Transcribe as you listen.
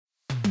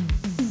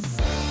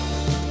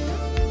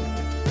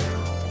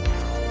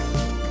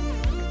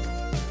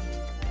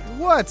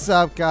What's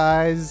up,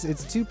 guys?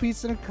 It's Two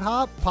Peas and a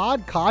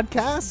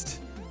Podcast.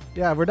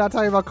 Yeah, we're not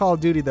talking about Call of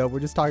Duty, though.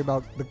 We're just talking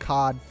about the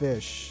cod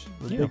fish.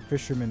 We're big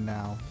fishermen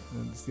now.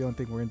 It's the only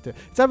thing we're into.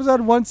 It's episode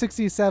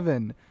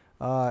 167.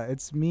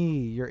 It's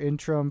me, your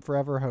interim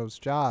forever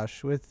host,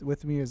 Josh.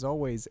 With me, as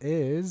always,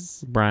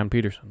 is... Brian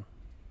Peterson.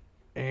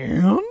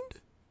 And...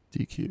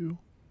 DQ.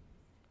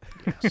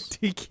 Yes.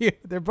 DQ.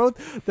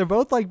 They're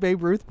both like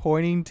Babe Ruth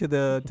pointing to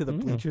the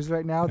bleachers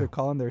right now. They're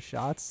calling their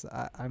shots.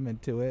 I'm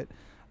into it.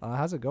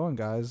 How's it going,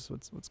 guys?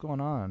 What's going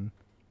on?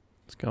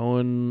 It's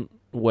going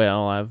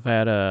well. I've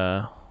had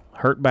a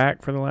hurt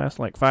back for the last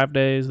 5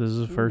 days. This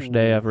is the first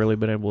day I've really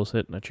been able to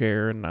sit in a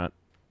chair and not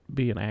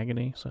be in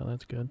agony, so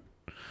that's good.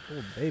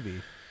 Oh,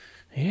 baby.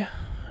 Yeah,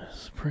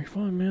 it's pretty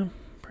fun, man.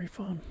 Pretty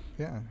fun.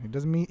 Yeah, he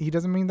doesn't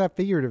mean that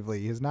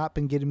figuratively. He has not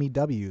been getting me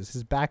W's.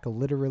 His back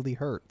literally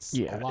hurts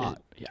a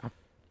lot.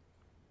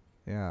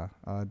 Yeah.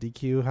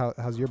 DQ,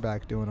 how's your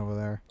back doing over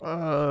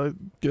there?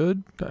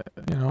 Good.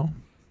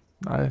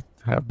 I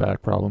have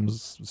back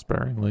problems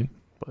sparingly,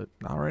 but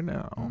not right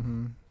now.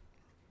 Mm-hmm.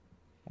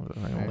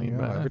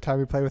 Back. Every time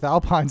we play with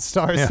Alpine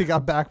Stars, he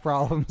got back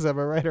problems. Am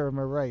I right or am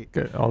I right?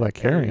 Get all that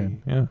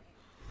carrying, You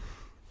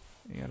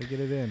got to get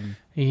it in.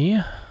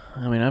 Yeah.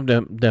 I mean, I'm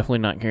definitely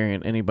not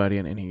carrying anybody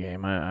in any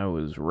game. I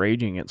was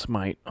raging at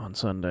Smite on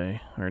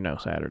Saturday.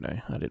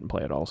 I didn't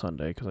play it all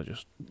Sunday because I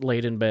just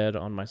laid in bed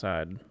on my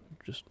side,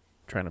 just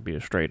trying to be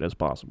as straight as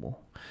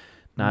possible.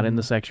 Not in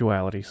the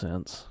sexuality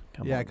sense.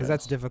 Because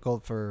that's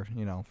difficult for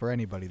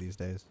anybody these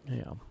days.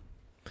 Yeah.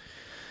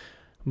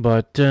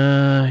 But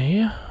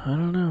I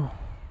don't know.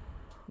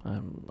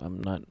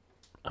 I'm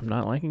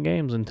not liking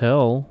games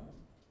until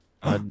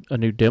a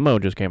new demo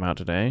just came out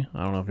today.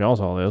 I don't know if y'all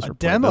saw this. A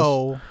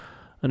demo?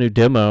 A new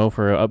demo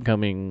for an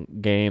upcoming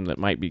game that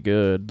might be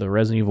good. The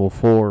Resident Evil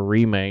 4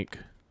 remake.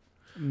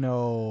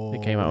 No. They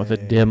came out with a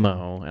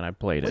demo, and I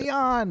played it.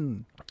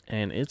 Leon!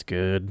 And it's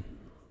good.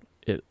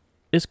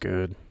 It's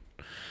good.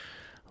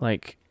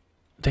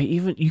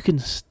 You can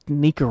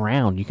sneak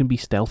around. You can be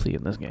stealthy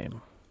in this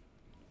game.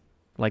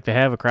 They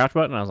have a crouch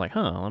button. I was like,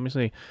 let me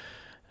see.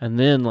 And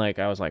then,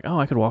 I was like,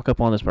 I could walk up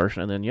on this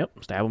person, and then,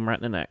 stab them right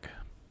in the neck.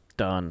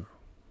 Done.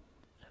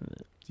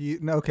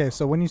 Okay,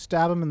 so when you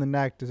stab him in the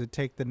neck, does it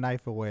take the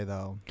knife away,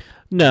 though?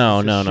 No.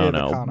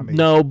 Economy.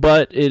 No,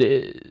 but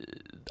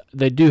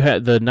they do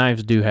have, the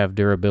knives do have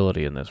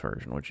durability in this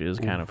version, which is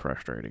kind of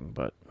frustrating,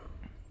 but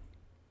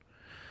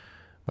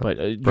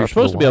you're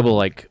supposed to be able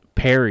to,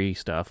 parry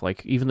stuff,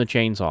 even the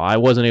chainsaw. I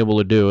wasn't able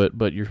to do it,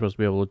 but you're supposed to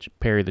be able to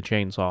parry the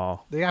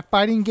chainsaw. They got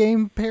fighting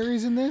game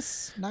parries in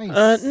this?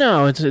 Nice.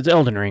 No, it's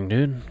Elden Ring,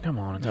 dude. Come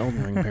on, it's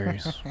Elden Ring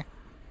parries.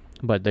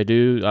 But they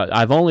do.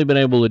 I've only been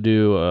able to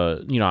do.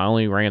 I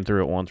only ran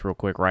through it once, real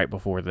quick, right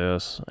before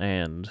this,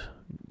 and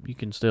you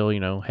can still,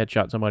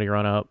 headshot somebody,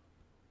 run up,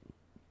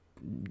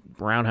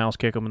 roundhouse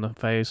kick them in the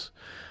face.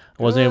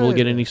 I wasn't able to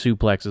get any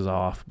suplexes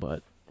off,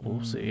 but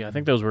we'll see. I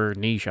think those were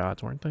knee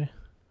shots, weren't they?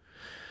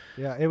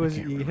 Yeah, it was.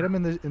 You hit them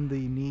in the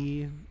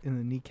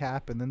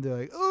kneecap, and then they're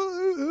like,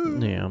 oh.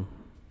 Yeah.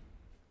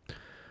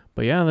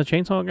 But yeah, the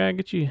chainsaw guy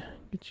get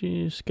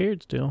you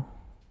scared still.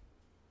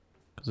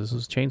 Because this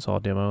is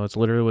chainsaw demo. It's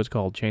literally what's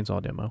called,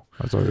 chainsaw demo.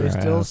 That's what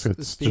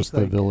It's just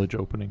the village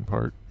opening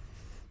part.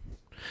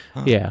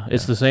 Yeah,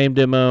 it's the same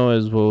demo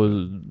as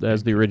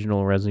the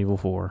original Resident Evil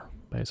 4,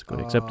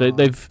 basically. Except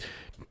they've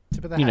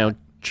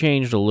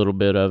changed a little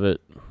bit of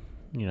it.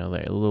 The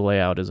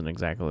layout isn't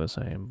exactly the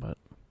same, but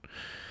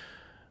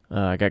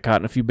I got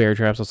caught in a few bear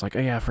traps. I was like,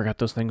 I forgot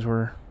those things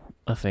were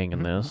a thing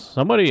in this.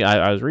 Somebody,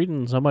 I was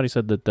reading, somebody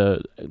said that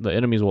the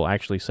enemies will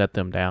actually set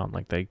them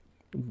down. They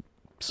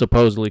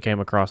supposedly came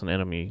across an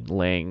enemy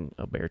laying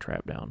a bear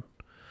trap down.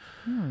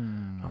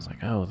 I was like,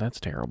 that's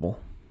terrible.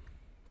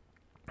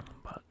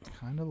 But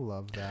kind of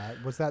love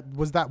that. Was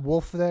that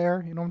wolf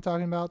there? You know what I'm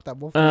talking about? That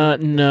wolf?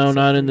 No,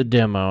 not in the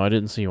demo. I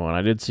didn't see one.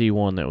 I did see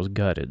one that was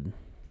gutted,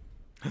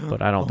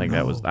 but I don't think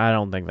that was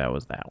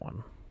that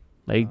one.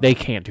 They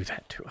can't do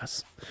that to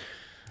us.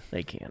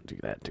 They can't do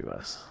that to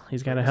us.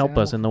 He's got to help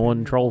us in the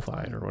one troll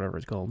fight or whatever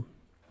it's called.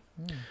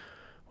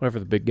 Whatever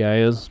the big guy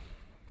is.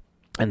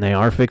 And they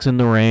are fixing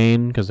the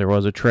rain because there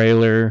was a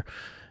trailer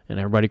and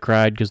everybody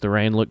cried because the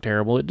rain looked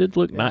terrible. It did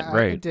look not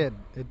great. It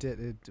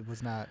did. It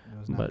was not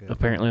but good.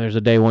 Apparently there's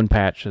a day one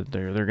patch that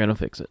they're going to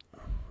fix it.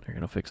 They're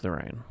going to fix the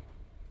rain.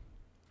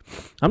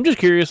 I'm just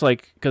curious,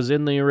 because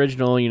in the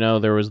original,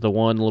 there was the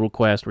one little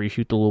quest where you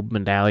shoot the little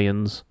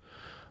medallions,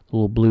 the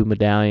little blue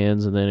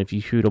medallions, and then if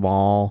you shoot them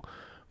all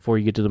before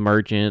you get to the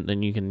merchant,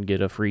 then you can get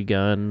a free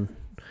gun.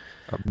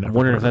 I'm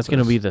wondering if that's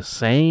going to be the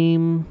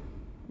same,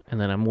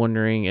 and then I'm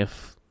wondering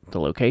if the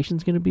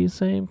location's going to be the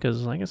same,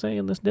 because like I say,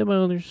 in this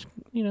demo, there's,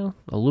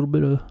 a little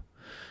bit of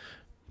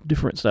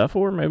different stuff,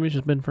 or maybe it's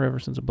just been forever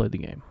since I played the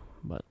game,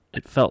 but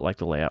it felt like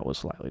the layout was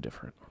slightly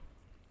different.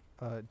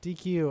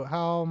 DQ,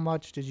 how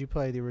much did you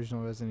play the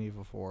original Resident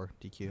Evil 4,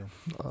 DQ?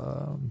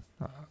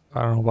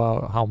 I don't know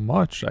about how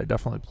much. I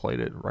definitely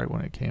played it right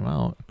when it came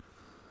out.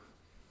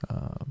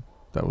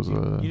 That was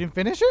You didn't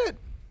finish it?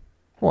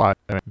 Well,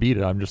 I beat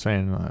it. I'm just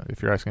saying,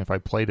 if you're asking if I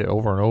played it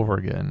over and over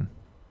again,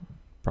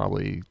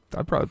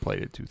 I probably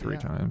played it 2-3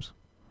 times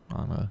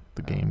on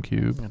the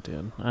GameCube. I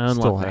did. I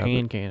Still unlocked the have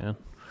hand cannon.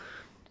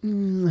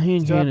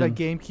 Hand Do you have that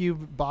cannon.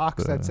 GameCube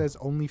box that says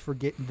only for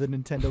the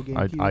Nintendo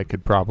GameCube? I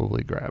could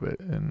probably grab it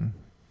in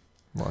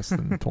less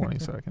than 20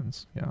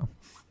 seconds. Yeah.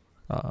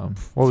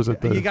 What was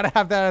it? You gotta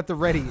have that at the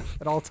ready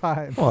at all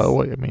times. Well,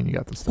 wait, I mean, you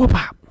got the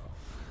stuff.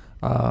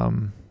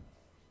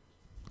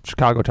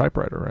 Chicago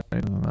typewriter, right?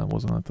 And that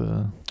wasn't at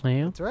the.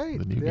 Yeah. That's right.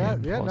 The new Yeah,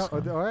 game yeah. No,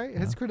 plus, all right.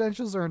 His yeah.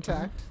 credentials are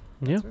intact.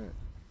 Yeah. That's right.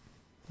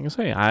 Like I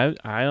say,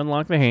 I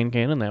unlocked the hand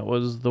cannon. That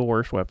was the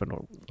worst weapon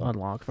to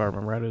unlock, if I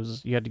remember right. It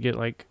was, you had to get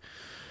like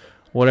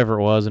whatever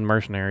it was in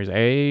Mercenaries,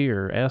 A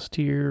or S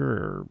tier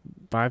or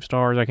 5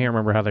 stars. I can't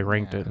remember how they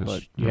ranked it,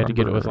 but you had to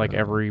get it with like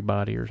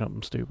everybody or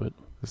something stupid.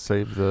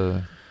 Save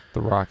the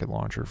rocket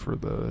launcher for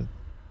the.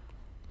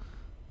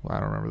 Well, I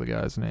don't remember the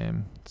guy's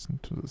name. It's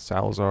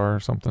Salazar or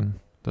something.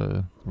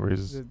 Where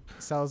he's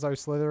Salazar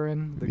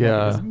Slytherin. The Yeah.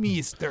 guy was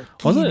Mr.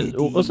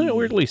 Wasn't it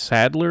weirdly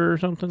Sadler or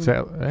something?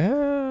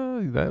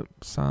 that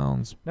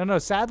sounds. No.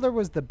 Sadler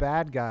was the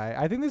bad guy.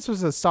 I think this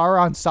was a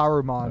Sauron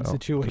Saruman No.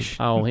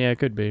 situation. Oh, yeah, it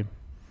could be.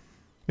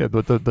 Yeah,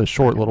 but the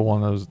short little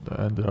one that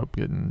ended up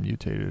getting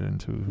mutated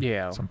into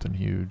Yeah. something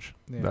huge.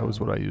 Yeah. That was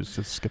what I used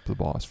to skip the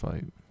boss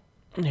fight.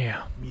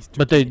 Yeah. Mr.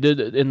 But they did,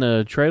 in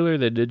the trailer,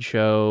 they did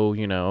show,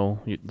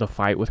 the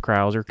fight with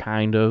Krauser,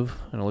 kind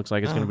of. And it looks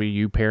like it's going to be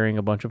you parrying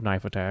a bunch of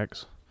knife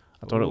attacks.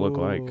 That's what it looked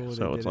like. Ooh,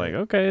 So they it's did like, it.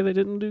 okay, they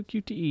didn't do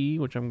QTE,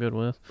 which I'm good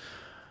with.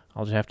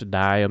 I'll just have to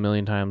die a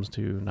million times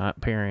to not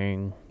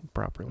parrying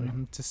properly.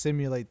 Mhm, to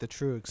simulate the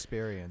true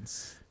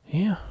experience.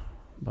 Yeah.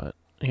 But,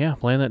 yeah,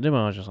 playing that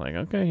demo, I was just like,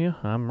 okay, yeah,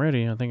 I'm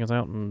ready. I think it's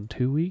out in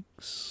 2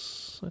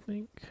 weeks, I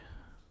think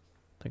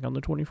on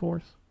the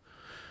 24th.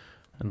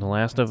 And The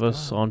Last of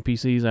Us on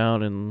PC's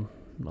out in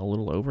a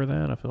little over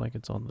that. I feel like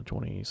it's on the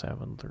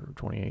 27th or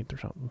 28th or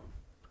something.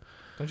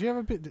 Don't you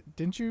have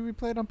didn't you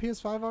replay it on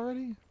PS5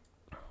 already?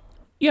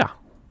 Yeah.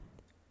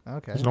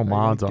 Okay. There's no Are you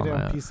mods gonna on get it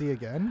that. on PC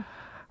again?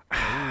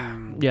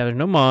 Yeah, there's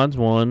no mods,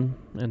 1.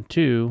 And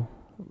 2,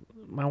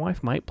 my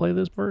wife might play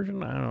this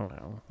version. I don't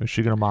know. Is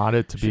she gonna mod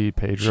it to be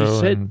Pedro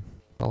said- and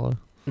Bella?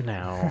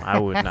 No, I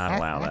would not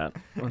allow that.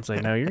 I'd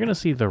say, no, you're going to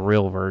see the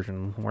real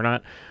version. We're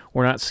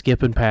not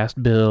skipping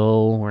past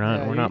Bill. We're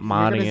not You're modding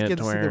gonna it get to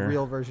to see the where...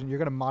 real version. You're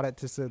gonna mod it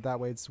to so that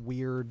way it's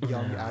weird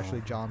young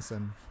Ashley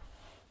Johnson.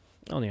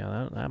 Oh,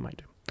 yeah, that might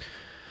do.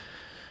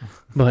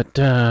 But,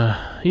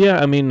 yeah,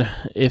 I mean,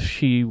 if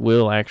she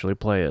will actually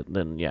play it,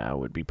 then, yeah, I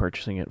would be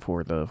purchasing it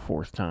for the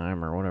 4th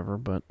time or whatever.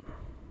 But,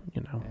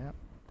 Yeah,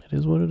 it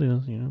is what it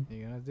is, you're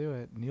gonna do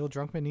it. Neil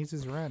Druckmann needs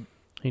his rent.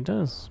 He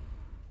does.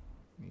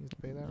 He needs to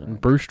pay that And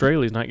rent. Bruce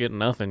Straley's not getting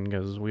nothing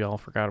because we all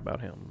forgot about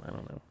him. I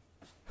don't know.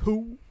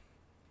 Who?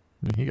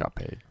 I mean, he got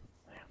paid.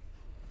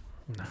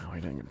 No,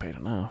 he didn't get paid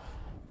enough.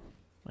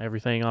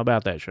 Everything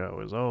about that show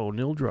is,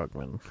 Neil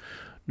Druckmann,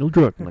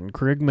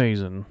 Craig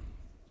Mazin.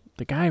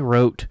 The guy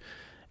wrote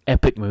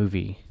Epic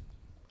Movie.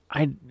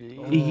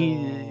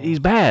 He's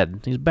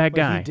bad. He's a bad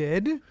guy. He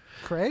did?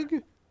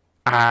 Craig?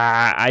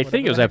 I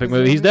think it was the heck Epic his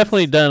Movie. name He's is?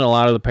 definitely done a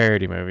lot of the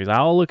parody movies.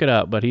 I'll look it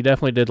up, but he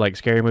definitely did like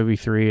Scary Movie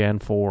 3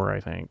 and 4, I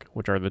think,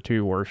 which are the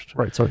 2 worst.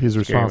 Right, so he's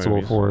Scary responsible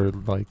movies. for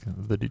like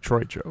the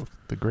Detroit joke,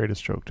 the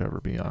greatest joke to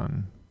ever be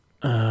on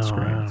I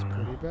screen. don't know.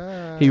 Pretty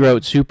bad. He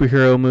wrote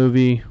Superhero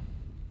Movie.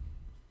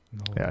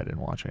 No. Yeah, I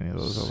didn't watch any of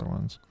those other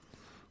ones.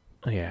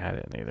 Yeah, I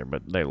didn't either,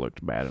 but they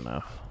looked bad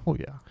enough. Oh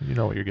yeah, you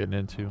know what you're getting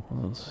into.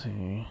 Let's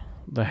see.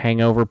 The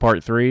Hangover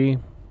Part 3.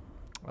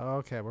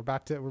 Okay, we're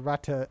back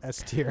to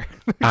S tier.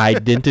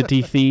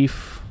 Identity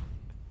Thief.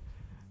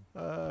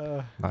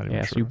 Not even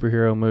Yeah, sure.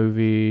 superhero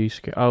movie.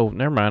 Oh,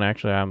 never mind.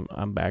 Actually,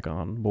 I'm back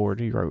on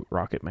board. He wrote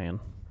Rocket Man,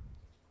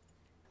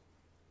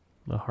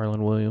 the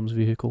Harlan Williams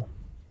vehicle.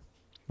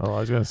 Oh,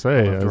 I was gonna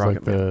say, Loved it was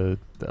like Rocket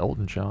the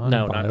Elton John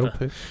No, not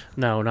the- biopic.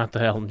 No, not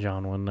the Elton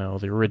John one. No,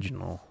 the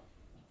original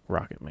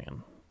Rocket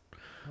Man.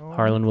 Oh,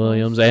 Harlan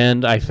Williams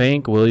and I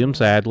think William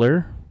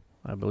Sadler.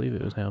 I believe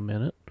it was him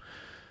in it.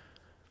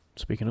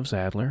 Speaking of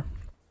Sadler,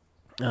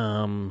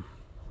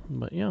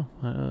 but yeah.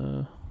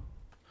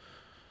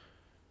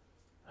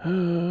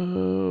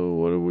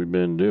 What have we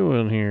been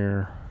doing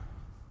here?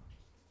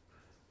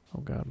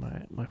 Oh God,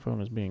 my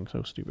phone is being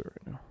so stupid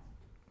right now.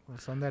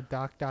 What's on that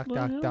docket?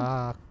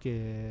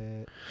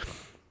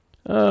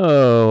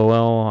 Oh,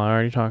 well, I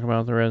already talked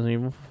about the Resident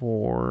Evil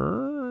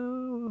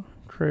 4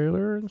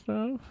 trailer and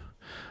stuff.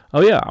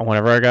 Oh, yeah,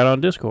 whenever I got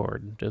on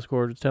Discord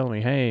was telling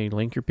me, hey,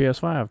 link your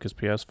PS5, because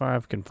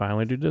PS5 can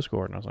finally do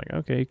Discord. And I was like,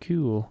 okay,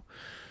 cool.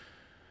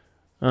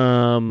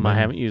 I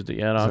haven't used it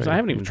yet. So I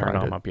haven't you even turned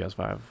tried on it? my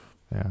PS5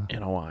 Yeah,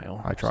 in a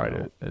while. I tried so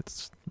it.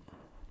 It's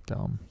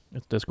dumb.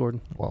 It's Discord?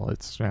 Well,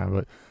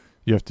 but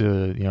you have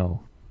to,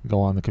 go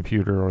on the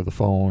computer or the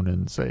phone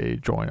and say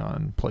join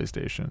on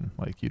PlayStation.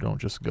 Like you don't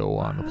just go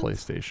on the What?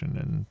 PlayStation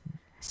and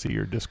see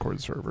your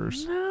Discord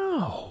servers.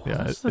 No. Yeah,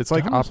 that's the it's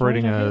like dumbest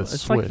operating way to a do it.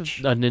 It's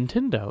Switch. like a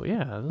Nintendo.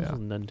 Yeah, this Yeah. is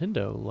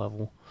Nintendo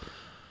level.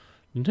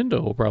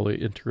 Nintendo will probably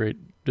integrate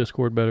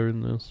Discord better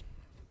than this.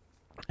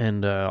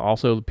 And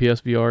also the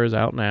PSVR is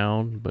out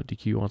now, but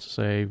DQ wants to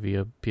say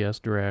via PS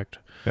Direct.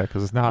 Yeah,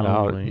 because it's not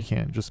out. Only. You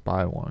can't just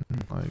buy one.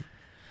 Like,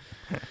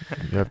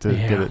 you have to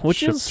get it which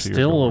shipped is to your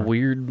still a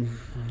door.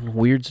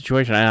 weird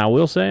situation. And I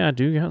will say I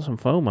do got some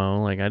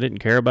FOMO. Like I didn't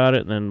care about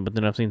it, but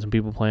then I've seen some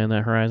people playing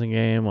that Horizon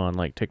game on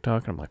like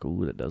TikTok, and I'm like,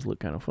 ooh, that does look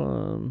kind of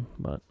fun.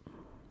 But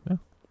Yeah.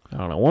 I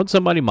don't know. Once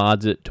somebody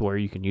mods it to where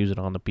you can use it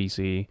on the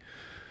PC,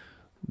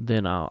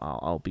 then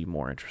I'll be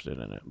more interested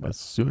in it. But As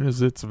soon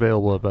as it's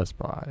available at Best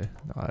Buy,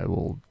 I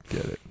will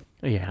get it.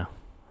 yeah,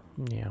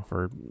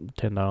 for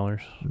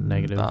 $10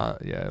 negative.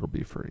 Yeah, it'll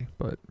be free,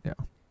 but yeah.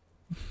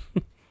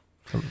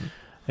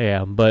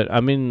 Yeah, but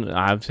I mean,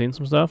 I've seen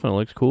some stuff and it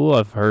looks cool.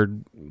 I've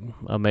heard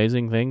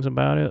amazing things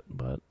about it,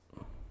 but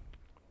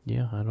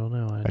yeah, I don't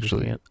know. I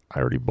Actually, just can't. I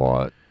already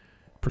bought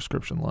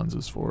prescription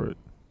lenses for it.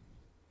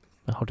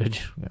 Oh, did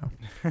you?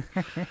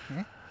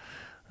 Yeah.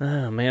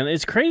 Oh, man,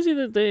 it's crazy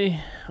that they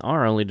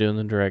are only doing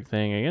the direct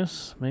thing. I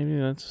guess maybe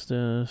that's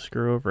to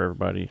screw over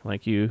everybody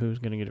like you who's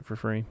going to get it for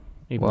free,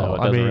 even though it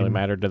doesn't really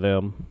matter to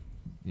them.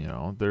 You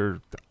know,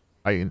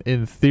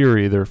 in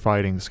theory, they're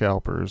fighting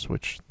scalpers,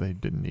 which they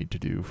didn't need to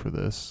do for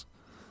this.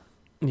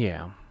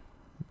 Yeah.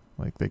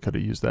 Like, they could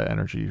have used that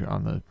energy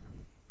on the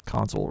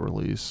console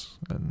release.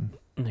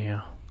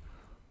 Yeah.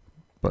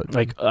 But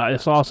like, I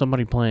saw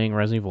somebody playing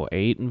Resident Evil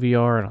 8 in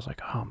VR, and I was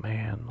like, oh,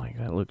 man, like,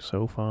 that looks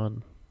so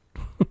fun.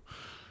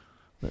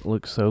 That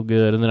looks so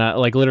good. And then I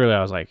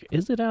was like,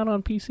 is it out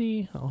on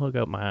PC? I'll hook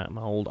up my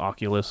old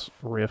Oculus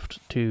Rift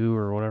 2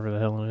 or whatever the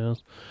hell it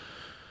is.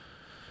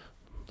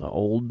 The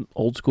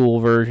old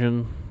school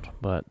version.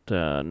 But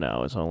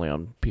no, it's only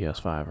on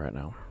PS5 right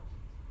now.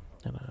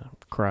 And I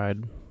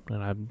cried.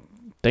 And I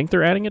think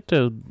they're adding it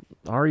to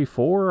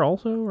RE4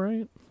 also,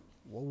 right?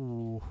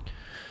 Whoa.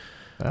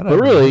 But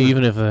really,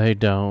 even if they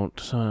don't,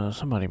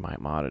 somebody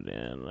might mod it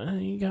in.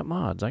 You got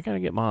mods. I got to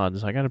get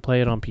mods. I got to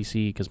play it on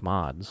PC because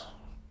mods.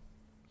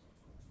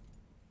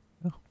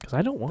 Because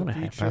I don't want to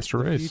have Master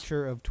The Race.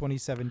 future of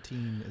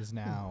 2017 is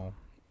now,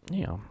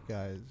 Yeah.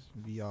 guys.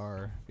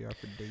 VR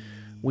for days.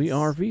 We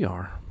are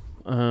VR.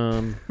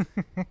 Let's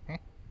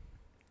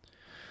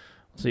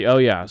see. Oh,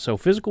 yeah. So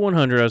Physical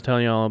 100, I was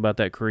telling you all about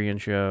that Korean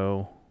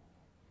show.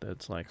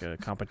 That's like a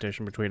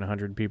competition between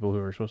 100 people who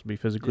are supposed to be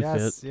physically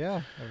fit.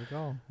 Yeah, I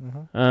recall.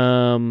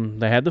 Uh-huh.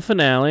 They had the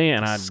finale,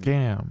 and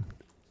scam.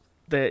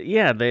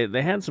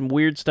 They had some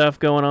weird stuff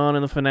going on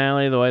in the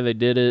finale, the way they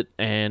did it,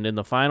 and in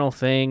the final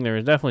thing, there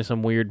was definitely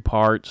some weird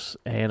parts,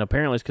 and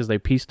apparently it's because they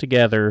pieced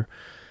together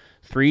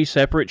 3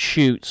 separate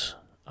shoots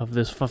of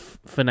this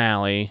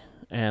finale,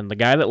 and the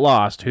guy that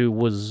lost, he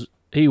was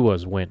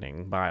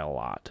winning by a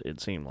lot, it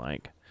seemed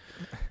like.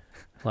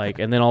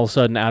 And then all of a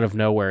sudden, out of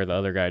nowhere, the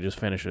other guy just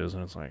finishes,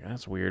 and it's like,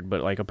 that's weird,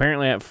 but, like,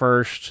 apparently at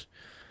first,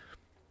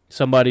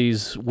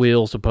 somebody's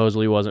wheel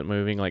supposedly wasn't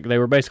moving. Like, they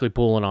were basically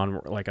pulling on,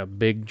 like, a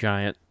big,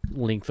 giant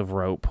length of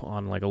rope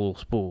on, like, a little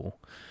spool.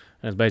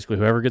 And it's basically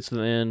whoever gets to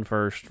the end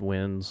first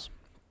wins.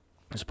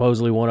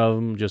 Supposedly one of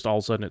them, just all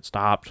of a sudden it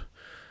stopped.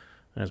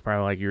 And it's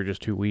probably like, you're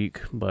just too weak.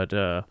 But,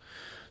 so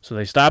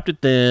they stopped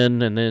it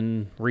then, and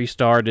then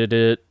restarted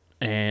it,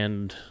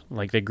 and,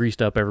 like, they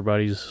greased up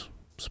everybody's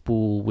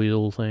spool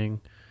wheel thing.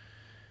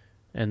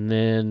 And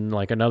then,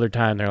 like, another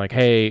time, they're like,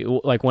 hey,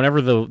 like,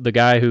 whenever the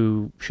guy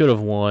who should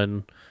have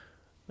won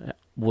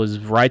was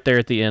right there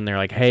at the end, they're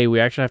like, hey, we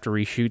actually have to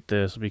reshoot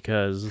this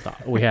because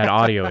we had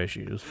audio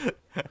issues.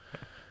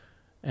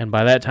 And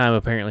by that time,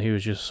 apparently, he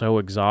was just so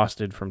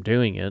exhausted from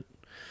doing it.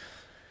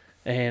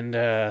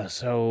 And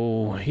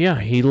so, yeah,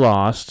 he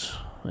lost,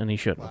 and he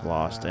shouldn't have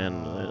lost.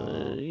 And,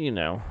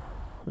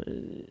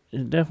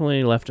 it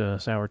definitely left a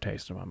sour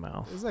taste in my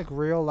mouth. It's like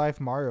real life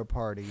Mario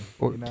Party,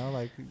 Or- you know,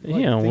 like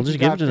Yeah, we'll think just you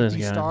give got it to this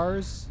 50 guy.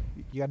 stars,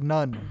 you got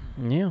none.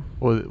 Yeah.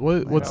 What's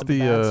Like the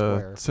bad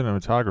square.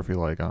 cinematography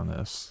like on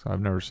this?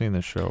 I've never seen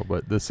this show,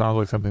 but this sounds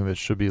like something that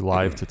should be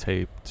live to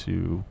tape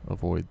to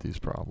avoid these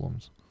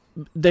problems.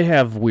 They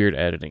have weird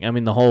editing. I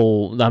mean,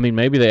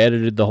 maybe they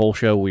edited the whole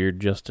show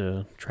weird just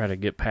to try to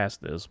get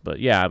past this.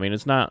 But yeah, I mean,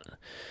 it's not.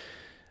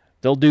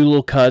 They'll do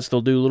little cuts.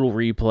 They'll do little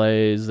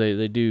replays.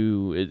 They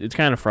do. It's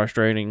kind of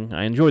frustrating.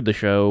 I enjoyed the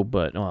show,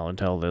 but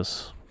until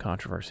this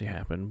controversy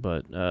happened.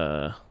 But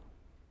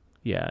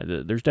yeah,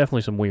 there's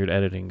definitely some weird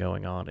editing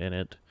going on in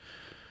it.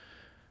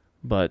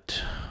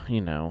 But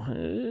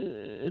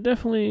it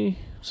definitely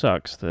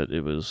sucks that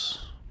it was.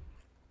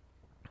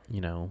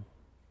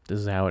 This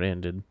is how it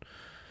ended.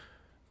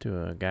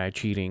 To a guy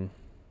cheating,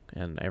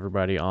 and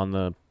everybody on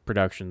the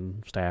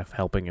production staff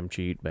helping him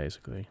cheat,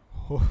 basically.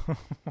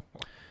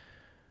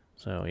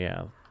 So,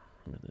 yeah,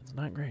 it's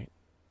not great.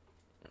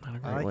 Not a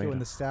great I like way it when to...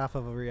 the staff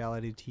of a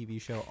reality TV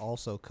show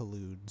also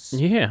colludes.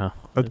 Yeah.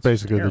 That's it's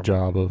basically terrible. the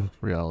job of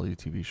reality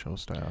TV show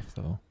staff,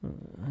 though.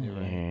 You're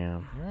right.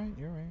 Yeah.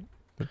 You're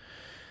right.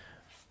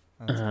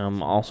 That's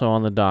awesome. Also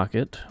on the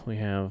docket, we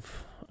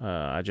have...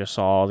 I just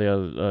saw the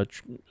other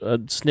a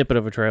snippet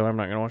of a trailer. I'm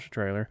not going to watch the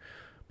trailer.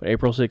 But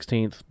April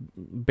 16th,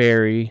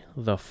 Barry,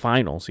 the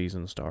final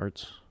season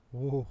starts.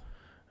 Whoa.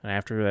 And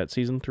after that,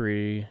 season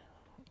 3...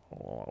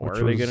 Where Which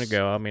are they going was- to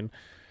go? I mean,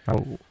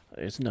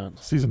 It's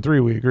nuts. Season 3,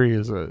 we agree,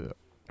 is a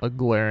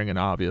glaring and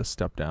obvious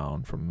step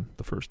down from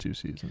the first 2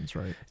 seasons,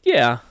 right?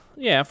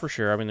 Yeah, for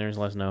sure. I mean, there's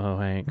less NoHo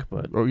Hank,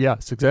 but Oh,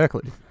 yes,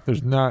 exactly.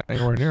 There's not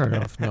anywhere near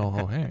enough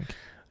NoHo Hank.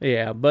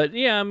 yeah, but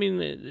yeah, I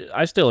mean,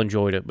 I still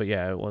enjoyed it, but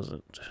yeah, it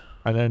wasn't.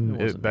 And then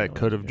wasn't that really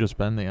could have good. just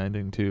been the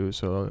ending, too,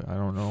 so I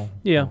don't know.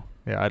 Yeah.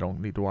 Yeah, I don't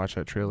need to watch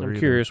that trailer I'm either,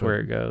 curious but where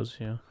it goes.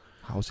 Yeah.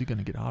 How's he going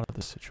to get out of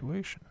this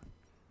situation?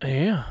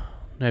 Yeah.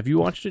 Have you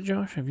watched it,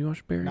 Josh? Have you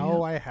watched Barry?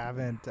 No, yet? I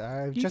haven't.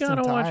 I've You just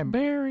gotta in watch time.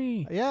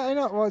 Barry. Yeah, I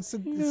know. Well,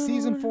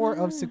 season 4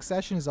 of Yeah.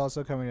 Succession is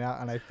also coming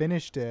out, and I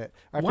finished it.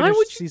 I Why finished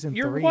would you? season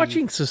You're 3.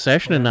 watching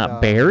Secession and and,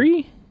 not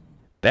Barry?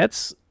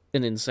 That's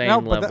an insane No,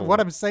 level. but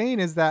what I'm saying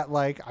is that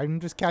like I'm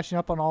just catching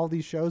up on all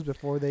these shows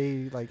before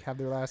they like have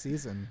their last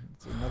season.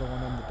 It's another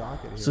one on the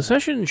docket here.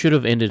 Secession should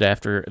have ended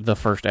after the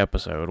first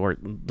episode, where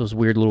those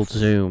weird little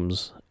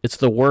zooms. It's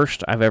the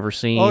worst I've ever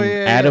seen. Oh,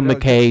 yeah, Adam no,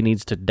 McKay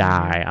needs to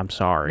die. I'm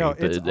sorry. No,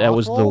 it's that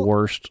was the awful.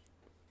 worst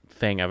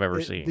thing I've ever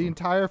The seen.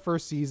 entire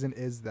first season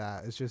is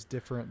that. It's just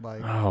different,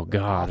 like Oh,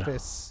 God.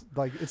 Office.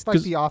 Like it's like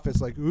 'Cause- The Office.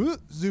 Like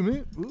zoom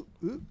in.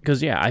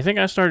 Because, yeah, I think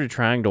I started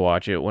trying to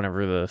watch it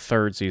whenever the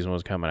third season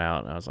was coming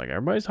out. And I was like,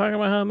 everybody's talking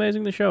about how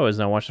amazing the show is.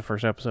 And I watched the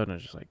first episode and I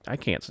was just like, I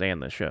can't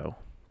stand this show.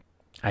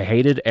 I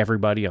hated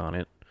everybody on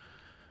it.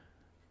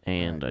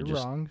 And I You're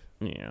just, wrong.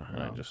 yeah,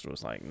 I Wrong. just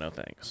was like, no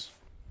thanks.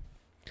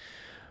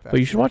 That's But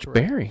you should watch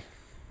correct. Barry.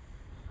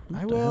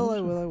 I What the will.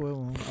 hell? I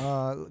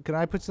will. Can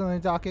I put something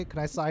in the docket? Can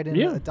I slide in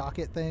Yeah. a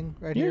docket thing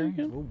right Yeah, here? you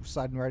can. Ooh,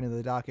 sliding right into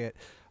the docket.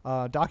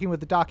 Docking with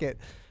the docket.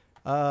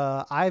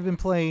 I've been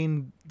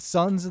playing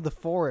Sons of the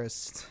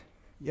Forest.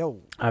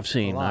 Yo. I've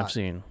seen. lot.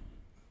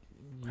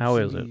 How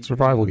you is see it? me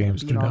Survival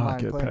games do being not online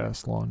get playing it.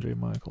 past Lon J.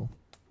 Michael.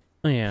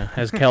 Yeah.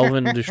 Has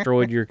Kelvin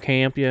destroyed your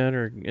camp yet?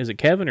 Or is it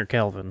Kevin or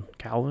Kelvin?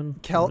 Calvin?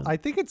 I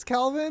think it's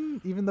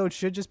Kelvin, even though it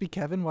should just be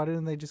Kevin. Why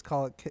didn't they just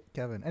call it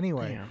Kevin?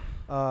 Anyway,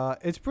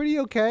 it's pretty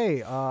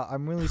okay.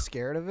 I'm really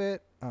scared of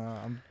it.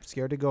 I'm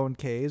scared to go in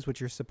caves, which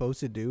you're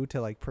supposed to do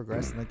to like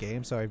progress in the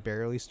game. So I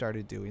barely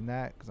started doing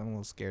that because I'm a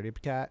little scaredy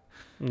cat.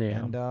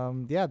 Yeah.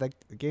 And the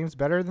game's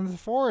better than The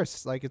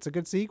Forest. Like it's a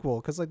good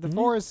sequel because like The Mhm.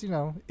 Forest,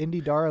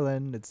 indie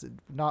darling. It's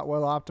not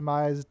well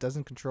optimized,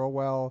 doesn't control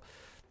well.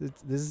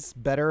 This is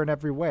better in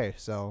every way.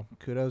 So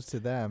kudos to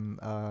them.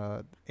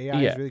 AI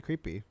Yeah. is really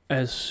creepy.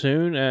 As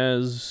soon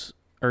as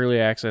early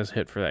access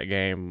hit for that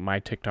game, my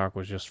TikTok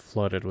was just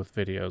flooded with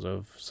videos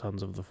of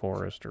Sons of the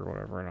Forest or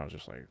whatever, and I was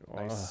just like,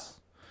 ugh. Nice.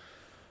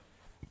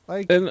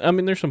 Like And I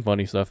mean, there's some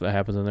funny stuff that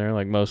happens in there.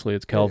 Like mostly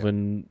it's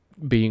Kelvin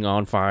being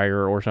on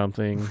fire or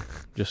something,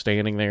 just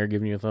standing there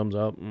giving you a thumbs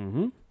up.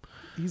 Mm-hmm.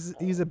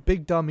 he's a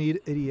big dumb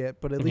idiot,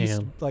 but at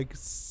least Yeah. like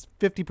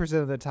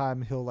 50% of the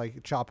time he'll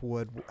like chop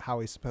wood how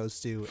he's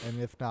supposed to,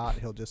 and if not,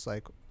 he'll just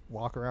like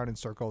walk around in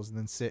circles and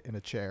then sit in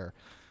a chair.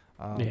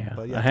 Yeah.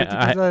 But I yeah,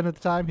 ha- 50% of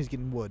the time he's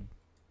getting wood.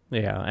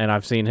 Yeah, and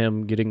I've seen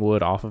him getting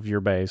wood off of your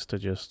base to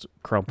just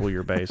crumple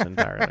your base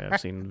entirely. I've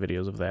seen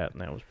videos of that,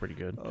 and that was pretty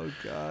good. Oh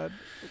God,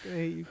 I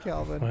hate you,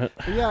 Calvin. What?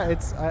 But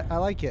yeah, I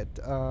like it.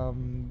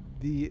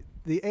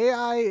 The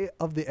AI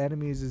of the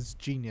enemies is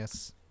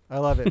genius. I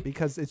love it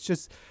because it's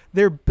just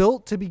they're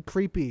built to be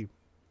creepy.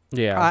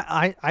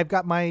 Yeah. I've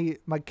got my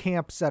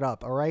camp set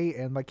up, all right,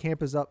 and my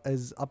camp is up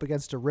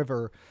against a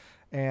river,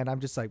 and I'm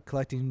just like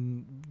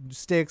collecting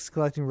sticks,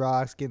 collecting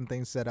rocks, getting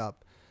things set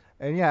up.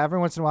 And yeah, every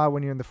once in a while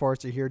when you're in the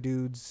forest, you hear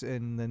dudes,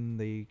 and then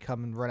they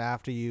come and run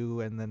after you,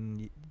 and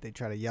then they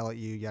try to yell at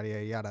you, yada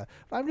yada yada.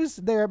 But I'm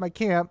just there at my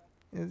camp,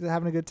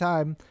 having a good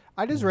time.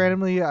 I just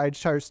randomly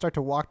start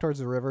to walk towards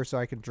the river so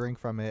I can drink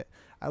from it.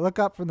 I look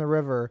up from the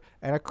river,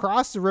 and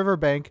across the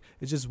riverbank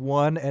is just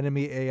one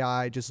enemy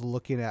AI just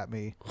looking at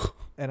me,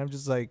 and I'm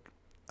just like,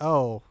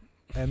 oh.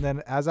 And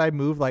then as I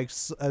move like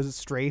a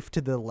strafe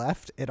to the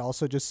left, it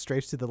also just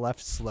strafes to the left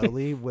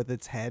slowly with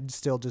its head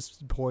still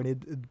just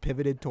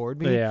pivoted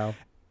toward me. Yeah.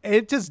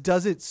 It just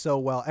does it so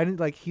well, and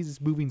like he's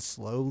moving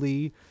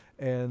slowly,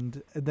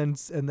 and then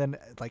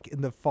like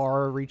in the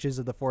far reaches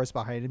of the forest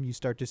behind him, you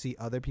start to see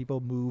other people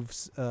move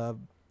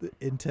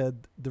into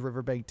the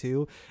riverbank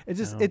too. It's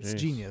just it's jeez.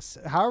 genius.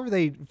 However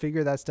they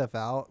figure that stuff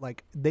out,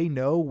 like they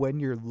know when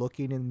you're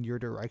looking in your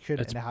direction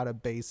and how to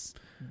base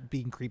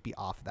being creepy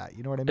off that.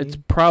 You know what I mean? It's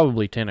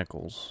probably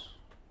tentacles.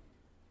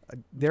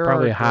 There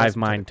Probably are hive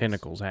some mind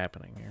tentacles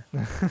happening here.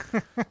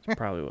 It's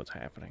probably what's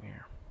happening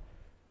here.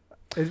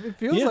 It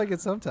feels Yeah. like it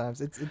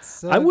sometimes.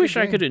 It's. I a wish good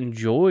I game. could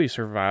enjoy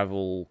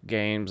survival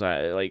games.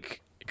 I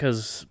like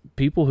because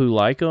people who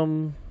like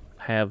them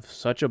have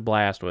such a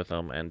blast with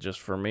them, and just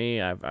for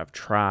me, I've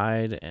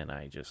tried and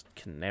I just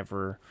can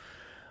never.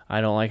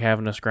 I don't like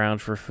having to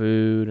scrounge for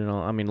food, and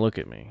all, I mean, look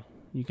at me.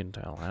 You can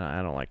tell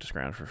I don't like to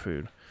scrounge for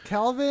food.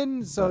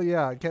 Calvin. So But-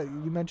 yeah,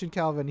 you mentioned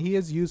Calvin. He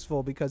is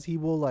useful because he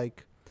will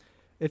like,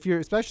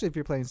 especially if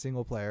you're playing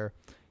single player,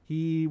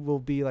 he will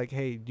be like,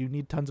 hey, do you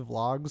need tons of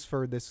logs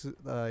for this?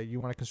 You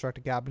want to construct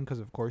a cabin because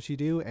of course you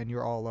do, and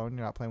you're all alone.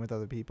 You're not playing with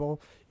other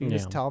people. You can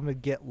just Yeah. tell him to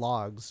get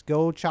logs.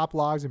 Go chop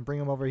logs and bring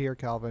them over here,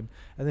 Calvin,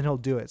 and then he'll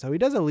do it. So he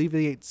does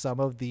alleviate some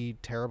of the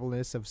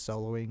terribleness of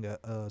soloing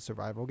a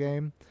survival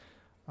game.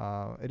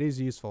 It is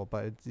useful,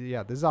 but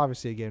this is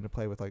obviously a game to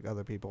play with like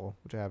other people,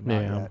 which I have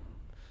not yet.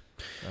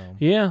 So.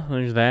 Yeah,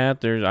 there's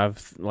that.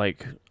 I've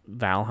like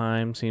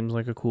Valheim seems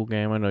like a cool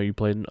game. I know you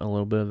played a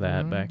little bit of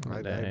that back in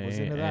the day, I was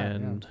into that,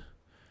 and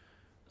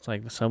it's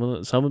like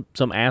some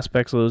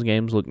aspects of those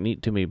games look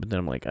neat to me, but then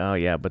I'm like, oh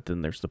yeah, but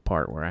then there's the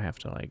part where I have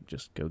to like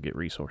just go get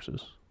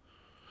resources.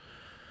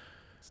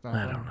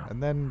 I don't know.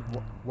 And then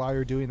while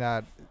you're doing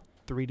that,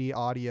 3D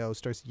audio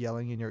starts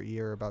yelling in your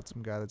ear about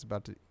some guy that's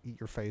about to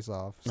eat your face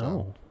off. So.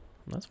 Oh,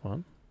 that's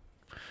fun.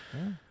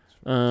 Yeah,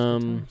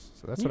 so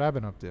that's what I've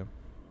been up to.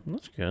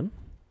 That's good.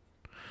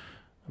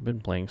 I've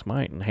been playing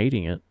Smite and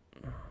hating it.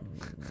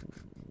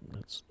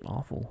 It's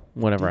awful.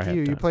 Whenever DQ, I have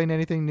time. You playing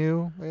anything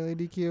new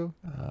lately, DQ?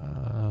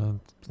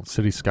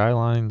 City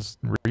Skylines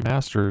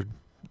remastered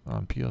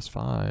on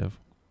PS5.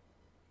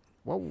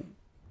 Whoa.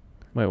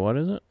 Wait, what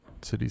is it?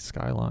 City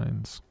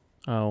Skylines.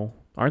 Oh,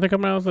 aren't they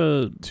coming out with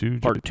a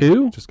part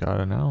 2? Just got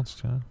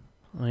announced, yeah.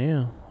 Oh,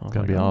 yeah. It's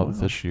going to be out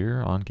this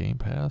year on Game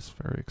Pass.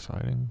 Very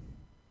exciting.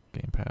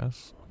 Game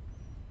Pass.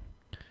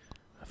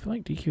 I feel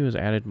like DQ has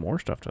added more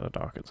stuff to the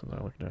docket since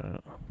I looked at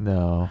it.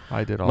 No,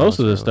 I did all Most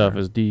of this this stuff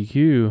is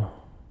DQ.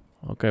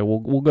 Okay,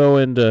 we'll go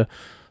into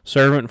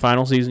Servant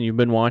final season. You've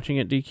been watching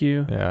it,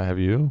 DQ? Yeah, have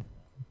you?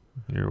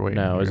 You're waiting.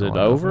 No, is it on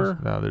over?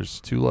 No, there's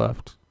 2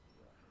 left.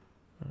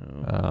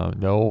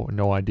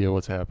 No idea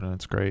what's happening.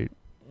 It's great.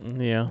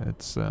 Yeah.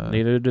 It's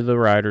neither do the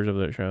writers of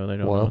that show. They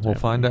don't. Well, know we'll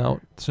find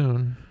out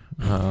soon.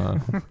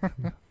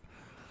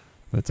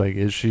 It's like,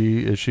 is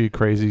she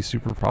crazy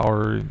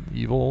superpower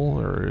evil,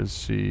 or is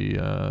she?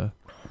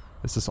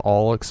 Is this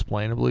all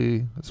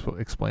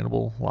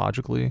explainable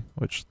logically?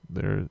 Which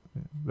there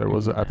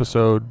was an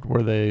episode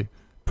where they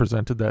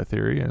presented that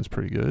theory, and it's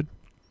pretty good.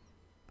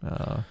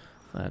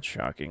 That's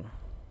shocking.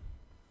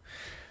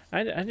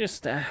 I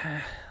just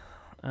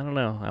I don't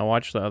know. I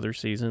watched the other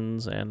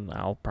seasons, and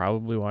I'll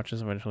probably watch this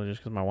eventually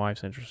just because my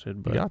wife's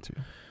interested. But you got to.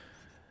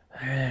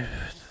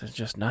 There's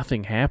just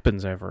nothing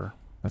happens ever.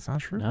 That's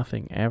not true.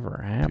 Nothing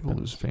ever happens. People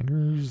lose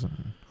fingers,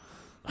 and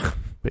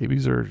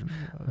babies are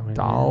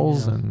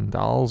dolls, and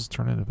dolls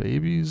turn into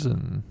babies,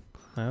 and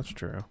that's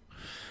true.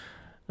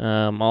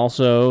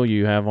 Also,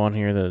 you have on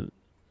here the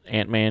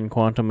Ant-Man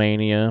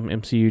Quantumania,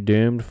 MCU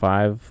Doomed,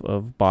 5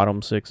 of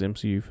bottom 6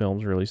 MCU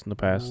films released in the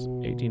past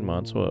 18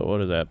 months. What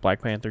is that?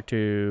 Black Panther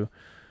 2,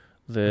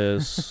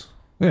 this.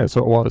 Yeah,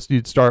 so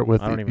you'd start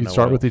with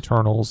else.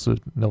 Eternals in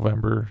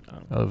November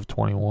of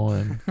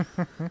 21,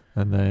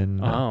 and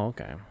then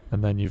okay,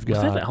 and then you've was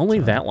got that only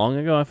that long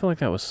ago? I feel like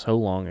that was so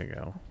long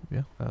ago.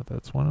 Yeah,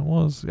 that's when it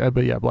was. Yeah,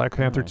 but yeah, Black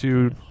Panther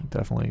 2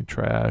 definitely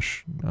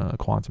trash.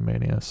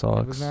 Quantumania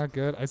sucks. It was not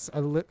good. I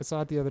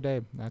saw it the other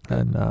day.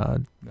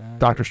 And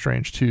Doctor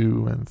Strange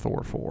 2 and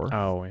Thor 4.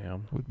 Oh yeah,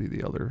 would be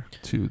the other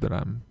 2 that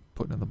I'm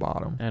putting in the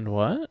bottom. And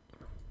what?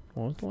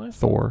 What was the last?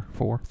 Thor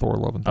 4. Thor: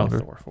 Love and Thunder. Oh,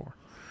 Thor 4.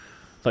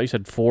 I thought you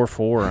said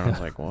 4-4, and I was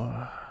like,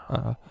 what?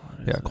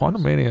 Yeah,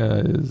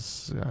 Quantumania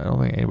is. I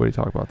don't think anybody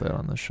talked about that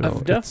on the show.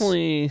 I've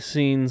definitely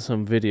seen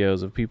some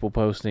videos of people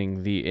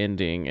posting the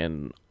ending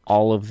and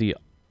all of the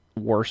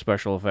worst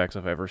special effects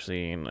I've ever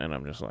seen, and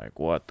I'm just like,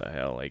 what the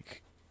hell?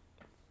 Like,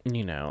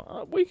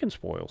 we can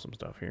spoil some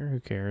stuff here.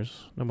 Who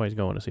cares? Nobody's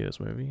going to see this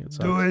movie.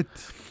 Do it.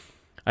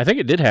 I think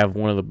it did have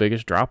one of the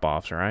biggest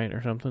drop-offs, right,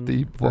 or something.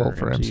 For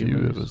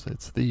MCU,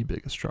 it's the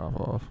biggest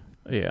drop-off.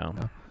 Yeah.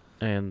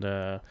 And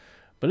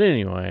but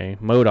anyway,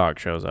 MODOK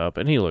shows up,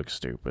 and he looks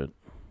stupid.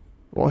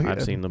 Well,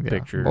 I've seen the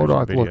pictures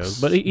MODOK and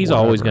videos, but he's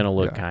always going to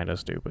look kind of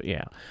stupid.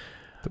 Yeah.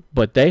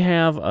 But they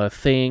have a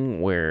thing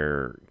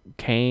where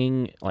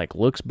Kang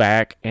looks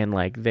back and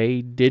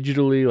they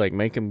digitally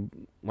make him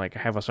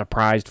have a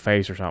surprised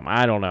face or something.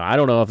 I don't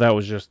know if that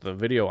was just the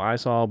video I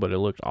saw, but it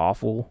looked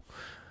awful.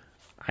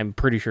 I'm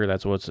pretty sure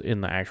that's what's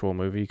in the actual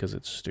movie because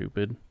it's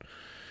stupid.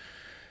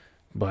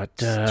 But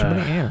too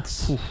many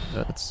ants.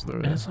 That's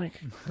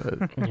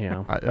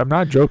yeah. I'm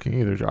not joking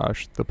either,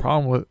 Josh. The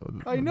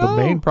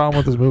main problem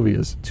with this movie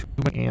is too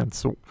many ants.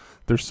 So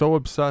they're so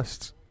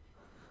obsessed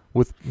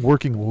with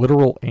working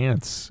literal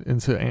ants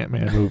into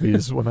Ant-Man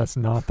movies when that's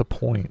not the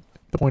point.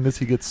 The point is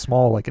he gets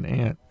small like an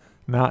ant.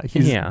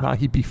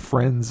 He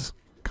befriends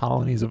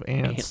colonies of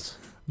ants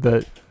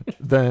that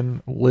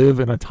then live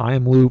in a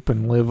time loop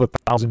and live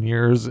 1,000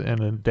 years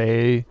in a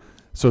day.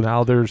 So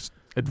now there's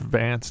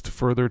advanced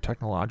further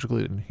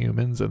technologically than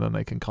humans, and then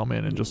they can come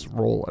in and just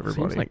roll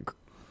everybody. Seems like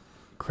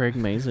Craig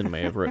Mazin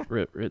may have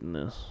written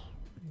this.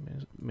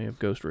 May have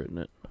ghost written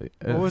it.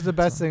 What was the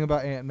best thing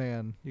about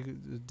Ant-Man?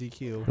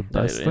 DQ. The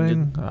best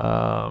thing?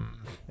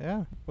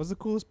 Yeah. What's the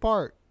coolest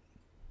part?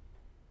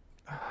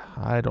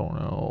 I don't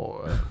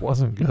know. It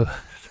wasn't good.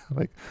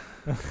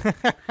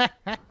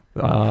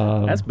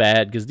 That's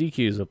bad because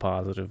DQ is a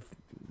positive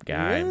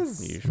guy.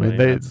 Usually, I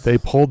mean, they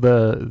pulled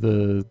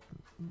the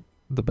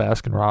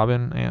Baskin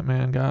Robin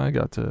Ant-Man guy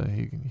got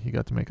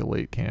to make a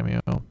late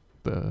cameo.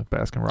 The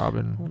Baskin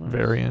Robin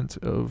variant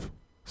of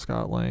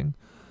Scott Lang.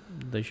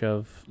 They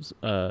shove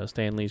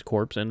Stan Lee's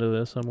corpse into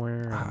this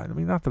somewhere. I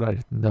mean, not that I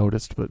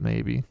noticed, but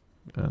maybe.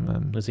 And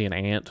then is he an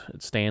ant?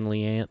 It's Stan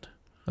Lee Ant.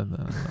 And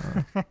then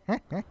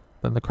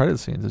then the credit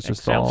scenes, it's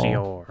just all.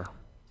 Excelsior.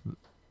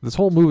 This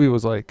whole movie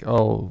was like,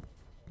 oh,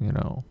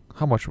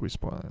 how much are we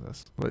spoiling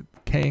this? But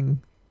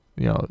Kang,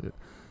 the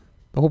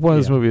whole point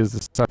of this movie is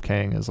to set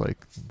Kang as like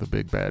the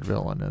big bad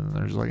villain, and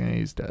they're just like,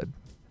 he's dead.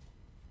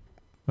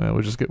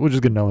 We'll just get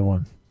another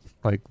one.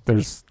 Like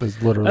there's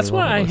literally. That's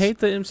why I hate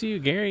the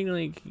MCU.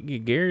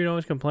 Gary would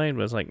always complain,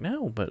 but it's like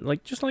no, but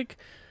like just like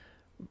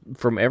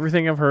from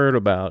everything I've heard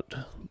about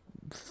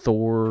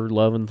Thor: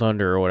 Love and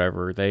Thunder or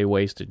whatever, they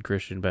wasted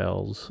Christian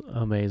Bale's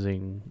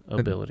amazing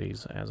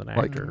abilities as an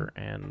actor,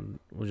 and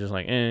was just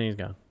like, he's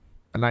gone.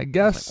 And I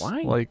guess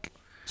like, why?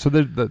 So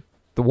the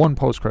one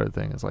post credit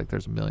thing is like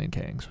there's a million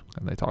Kangs,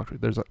 and they talk to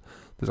there's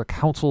a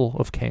council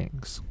of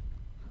Kangs,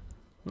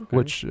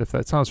 which if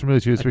that sounds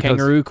familiar to you, it's because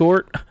kangaroo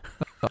court.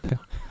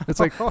 It's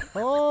like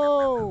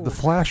the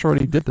Flash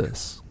already did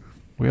this.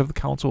 We have the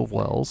Council of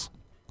Wells.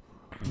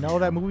 No,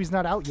 that movie's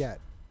not out yet.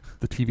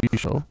 The TV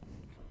show,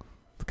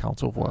 the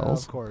Council of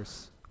Wells, of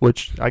course.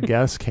 Which I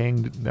guess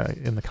Kang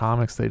in the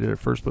comics they did it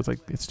first, but it's like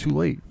it's too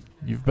late.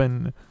 You've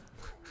been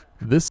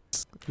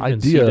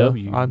idea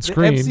CW. on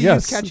screen. The MCU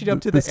yes, is catching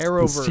up to the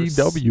Arrowverse.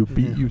 The CW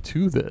beat you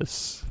to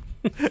this.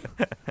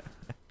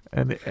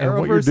 And Arrowverse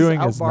what you're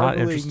doing is not out-marveling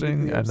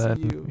interesting, the and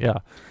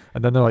MCU.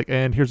 then they're like,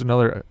 and here's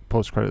another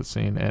post-credit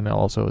scene, and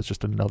also it's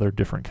just another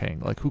different Kang.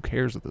 Like, who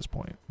cares at this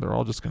point? They're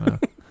all just gonna.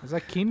 It's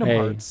like Kingdom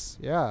Hearts.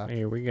 Yeah.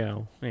 Here we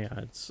go. Yeah,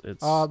 it's.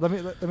 Let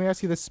me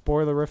ask you this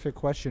spoilerific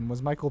question: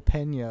 was Michael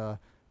Pena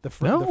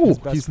No, his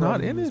best he's friend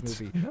not in this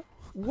it. movie? No.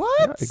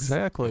 What? Yeah,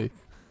 exactly.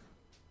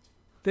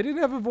 They didn't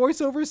have a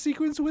voiceover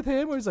sequence with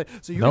him, where he's like,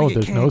 "So you're No, gonna get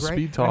there's Kang, no right?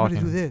 speed I'm talking.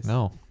 gonna do this."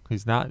 No,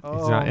 he's not.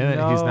 He's not in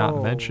it. He's not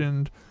no.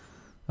 mentioned.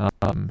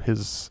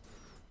 His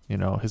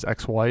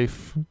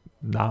ex-wife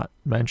not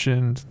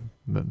mentioned.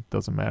 It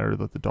doesn't matter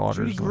that the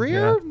daughter's. Judy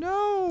Greer?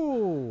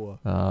 No.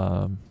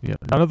 None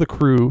of the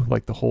crew,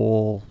 like the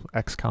whole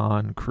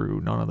ex-con crew,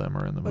 none of them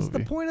are in the What's movie.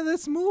 the point of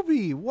this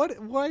movie? Why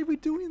are we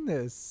doing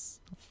this?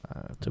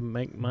 to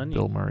make money.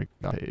 Bill Murray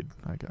got paid,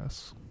 I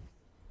guess.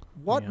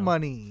 What Yeah.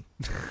 money?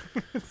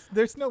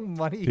 There's no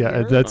money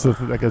Yeah, here.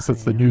 I guess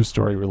that's the news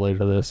story related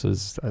to this.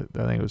 Is I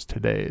think it was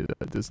today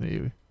that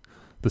Disney,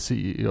 the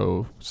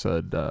CEO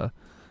said,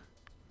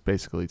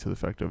 basically to the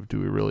effect of, do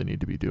we really need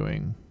to be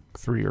doing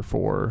 3 or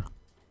 4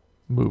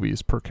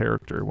 movies per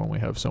character when we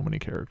have so many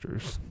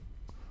characters?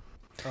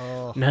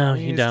 Oh, No, I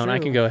mean, you it's don't. I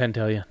true. can go ahead and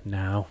tell you.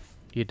 No,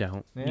 you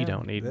don't. Yeah, You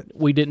don't need. that-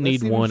 We didn't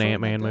let's need even one shorten that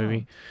Ant-Man down.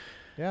 movie.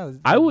 Yeah,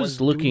 I what, was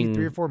do we need looking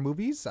 3 or 4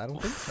 movies. I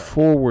don't think so.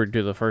 forward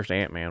to the first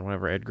Ant-Man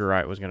whenever Edgar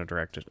Wright was going to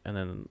direct it, and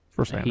then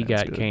First he Ant-Man's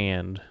got good.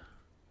 canned,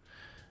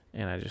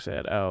 and I just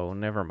said, "Oh,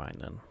 never mind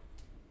then,"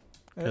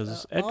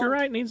 because Edgar I'll-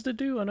 Wright needs to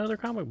do another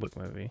comic book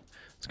movie.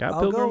 Scott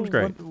I'll Pilgrim's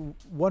go great.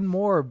 one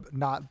more,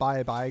 not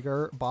by Bob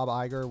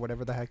Iger,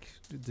 whatever the heck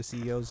the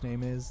CEO's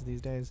name is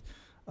these days.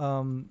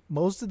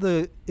 Most of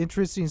the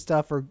interesting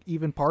stuff, or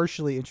even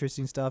partially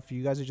interesting stuff,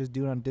 you guys are just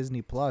doing on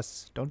Disney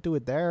Plus. Don't do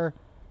it there.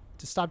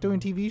 Just stop doing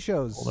TV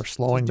shows. Well, they're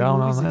slowing Just do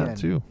down on movies that again.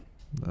 too.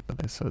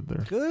 They said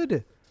they're.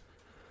 Good.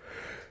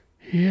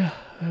 Yeah,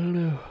 I don't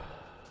know.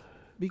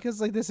 Because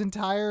like this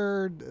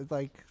entire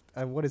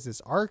what is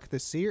this arc?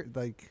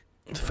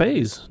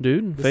 Phase,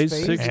 dude. This Phase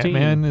phase? 16.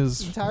 Ant-Man The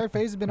is. entire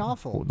phase has been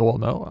awful. Well,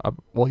 no.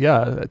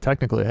 Yeah,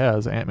 technically it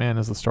has. Ant-Man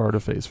is the start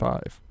of Phase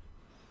 5.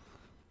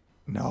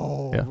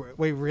 No. Yeah.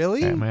 Wait,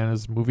 really? Ant-Man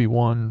is movie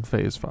 1,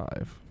 Phase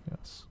 5.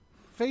 Yes.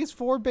 Phase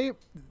 4,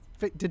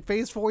 did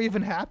Phase 4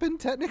 even happen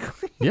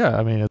technically? Yeah,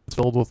 I mean, it's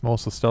filled with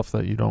most of the stuff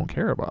that you don't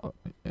care about.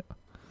 Yeah.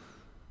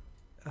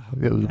 Oh,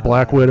 It was God.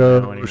 Black I don't know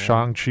Widow, anymore.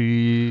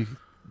 Shang-Chi,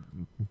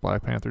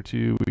 Black Panther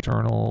 2,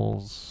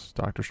 Eternals,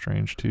 Doctor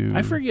Strange 2.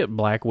 I forget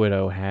Black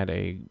Widow had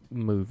a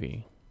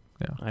movie.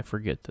 Yeah. I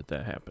forget that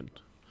happened.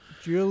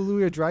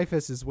 Julia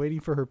Dreyfus is waiting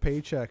for her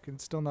paycheck and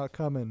still not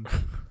coming.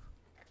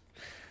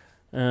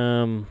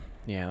 Yeah,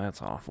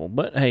 that's awful.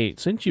 But hey,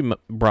 since you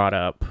brought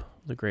up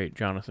the great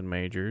Jonathan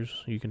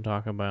Majors, you can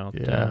talk about.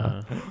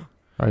 Yeah.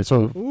 All right,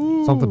 so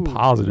Ooh. something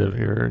positive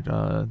here.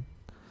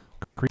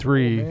 Creed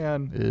 3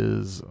 man.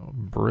 is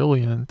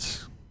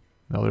brilliant.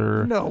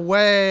 No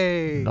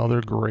way.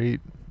 Another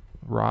great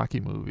Rocky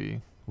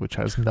movie, which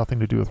has nothing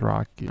to do with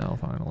Rocky now,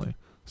 finally.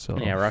 So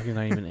Yeah, Rocky's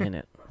not even in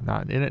it.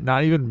 not in it,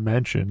 not even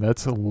mentioned.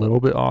 That's a little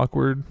bit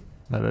awkward.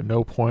 That at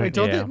no point. Wait,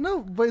 don't Yeah. they? No,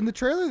 but in the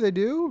trailer they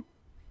do.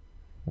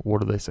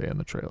 What do they say in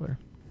the trailer?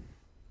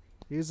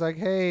 He's like,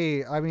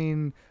 hey, I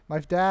mean, my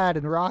dad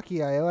and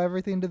Rocky, I owe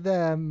everything to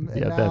them.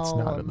 And Yeah, now that's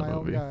not I'm in the my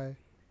own movie. guy.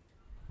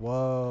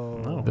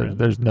 Whoa. Oh. There, really?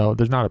 there's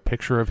not a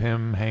picture of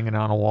him hanging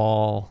on a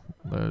wall.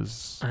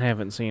 There's I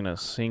haven't seen a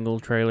single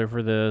trailer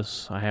for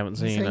this. I haven't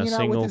He's seen a hanging out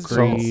single with his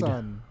Creed.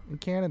 grandson in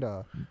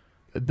Canada.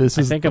 this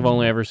I is. think I've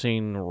only ever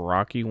seen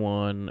Rocky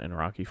 1 and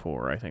Rocky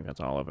 4. I think that's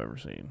all I've ever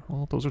seen.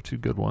 Well, those are 2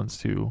 good ones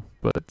too.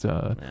 But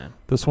Yeah.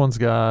 this one's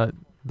got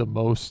the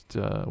most.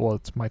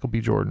 It's Michael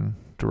B. Jordan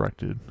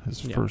directed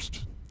his Yeah.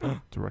 first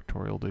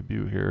directorial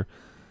debut here,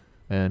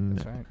 and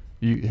That's right.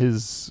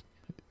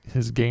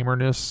 his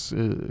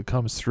gamerness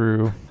comes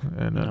through.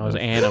 And No, it was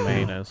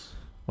Animanus.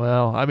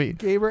 Well, I mean,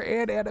 gamer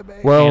and anime.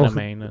 Well,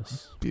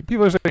 Anime-ness.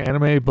 people are saying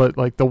anime, but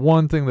like the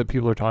one thing that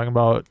people are talking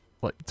about,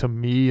 like to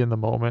me in the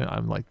moment,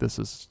 I'm like, this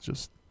is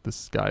just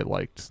this guy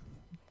liked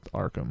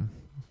Arkham.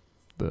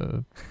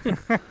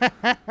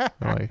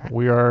 Like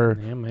we are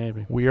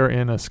maybe. we are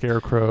in a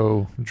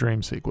Scarecrow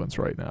dream sequence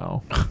right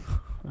now.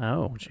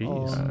 Oh, jeez.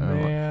 Oh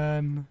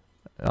man.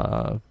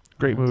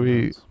 Great That's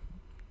movie. nuts.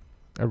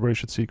 Everybody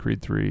should see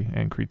Creed 3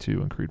 and Creed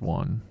 2 and Creed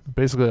 1.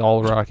 Basically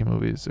all the Rocky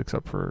movies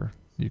except for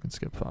you can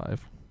skip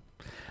 5.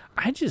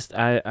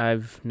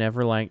 I've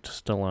never liked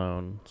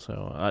Stallone,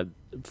 so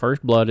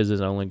First Blood is his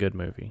only good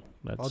movie.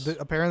 That's,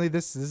 Apparently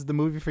this is the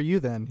movie for you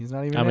then. He's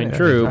not even I in mean, it.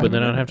 true, He's but not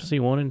then even I'd in have it. to see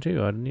 1 and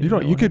 2. I didn't even You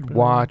don't. know You what could happened in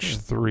watch 1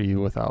 and 2. 3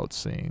 without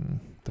seeing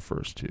the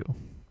first 2.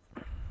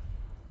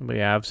 But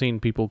yeah, I've seen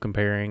people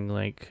comparing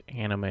like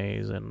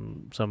animes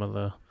and some of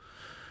the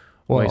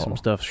way some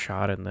stuff's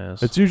shot in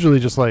this. It's usually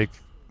just like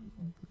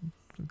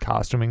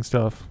costuming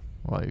stuff,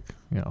 like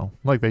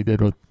like they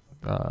did with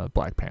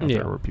Black Panther,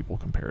 Yeah. where people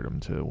compared him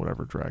to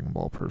whatever Dragon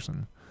Ball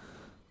person.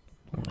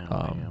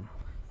 Oh, man.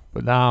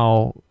 But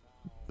now,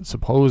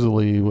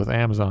 supposedly with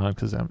Amazon,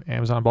 because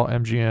Amazon bought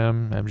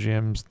MGM.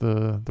 MGM's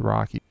the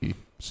Rocky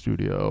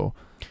studio.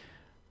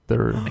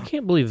 They're I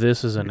can't believe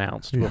this is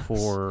announced Yes.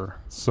 before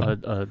so,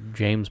 a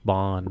James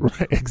Bond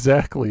right,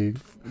 exactly.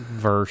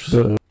 verse.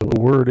 The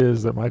word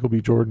is that Michael B.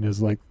 Jordan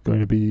is like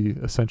going to be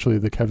essentially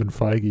the Kevin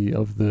Feige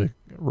of the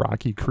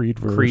Rocky Creed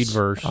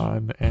verse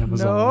on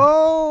Amazon.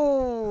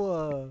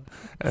 No.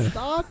 And-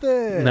 Stop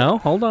it. No,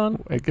 hold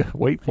on.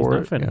 Wait He's for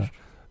not it. finished.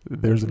 Yeah.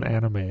 There's an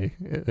anime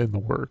in the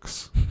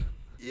works,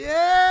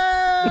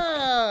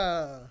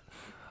 Yeah.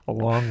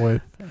 along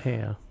with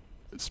Yeah.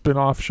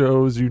 spin-off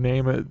shows, you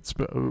name it.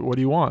 What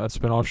do you want? A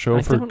spin-off show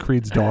I for don't-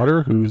 Creed's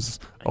daughter, who's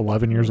I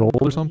 11 years old or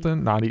believe-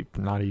 something? Not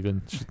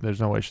even.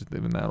 There's no way she's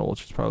even that old.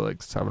 She's probably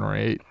like 7 or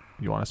 8.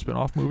 You want a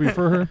spin-off movie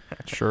for her?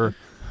 Sure.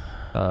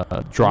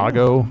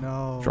 Drago.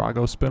 No.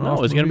 Drago spin-off.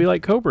 No, it's gonna movie? be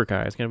like Cobra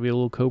Kai. It's gonna be a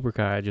little Cobra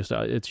Kai.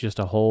 It's just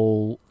a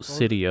whole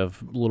city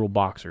of little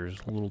boxers,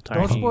 little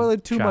tiny. Don't spoil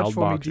it too much child for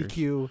boxers. me,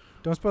 DQ.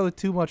 Don't spoil it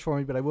too much for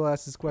me, but I will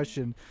ask this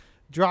question.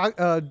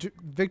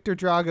 Victor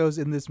Drago's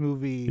in this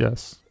movie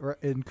Yes.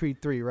 in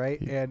Creed 3, right?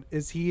 Yeah. And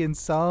is he in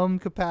some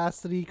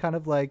capacity kind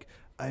of like,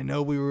 I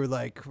know we were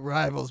like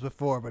rivals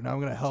before, but now I'm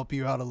going to help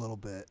you out a little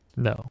bit?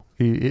 No.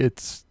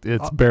 It's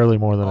barely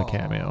more than a Oh.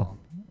 cameo.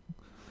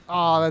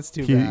 Oh, that's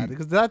too He- bad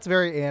because that's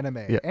very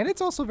anime. Yeah. And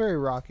it's also very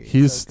Rocky.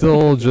 He's so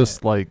still good.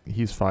 just like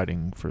he's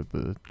fighting for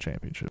the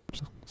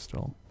championships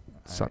still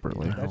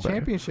separately. That But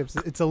championships,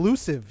 it's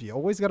elusive. You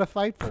always got to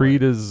fight for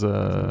Creed it. is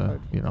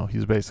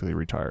he's basically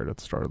retired at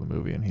the start of the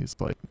movie, and he's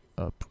like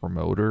a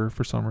promoter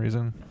for some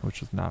reason,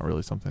 which is not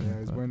really something. Yeah,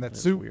 he's that- wearing that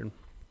That's suit. weird.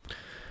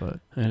 But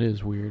That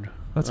is weird.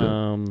 that's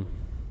it.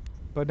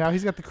 But now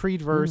he's got the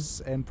Creed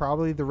verse and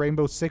probably the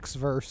Rainbow Six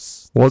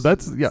verse. Well, This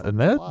that's is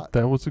and a lot.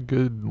 that was a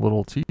good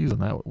little tease,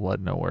 and that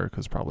led nowhere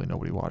because probably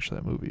nobody watched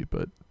that movie,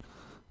 but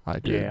I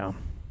did. Yeah.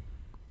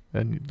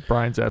 And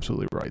Brian's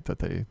absolutely right that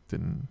they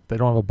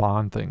don't have a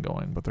Bond thing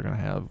going, but they're gonna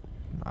have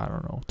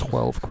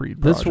 12 Creed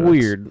That's projects.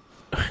 weird.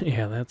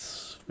 Yeah,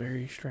 that's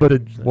very strange. But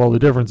that the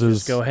difference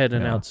just is go ahead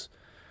and yeah. announce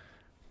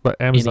But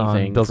Amazon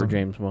anything doesn't. for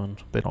James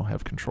Bond. They don't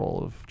have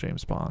control of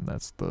James Bond.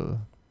 That's the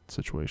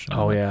situation.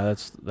 Oh yeah,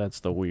 that's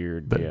the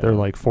weird. They're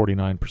like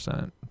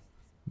 49%.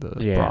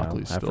 The yeah,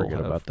 Broccoli I still forget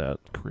have about that.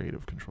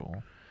 creative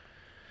control.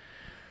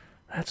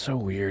 That's so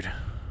weird.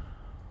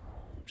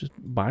 Just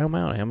buy them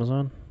out,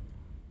 Amazon.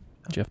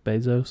 Jeff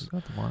Bezos. He's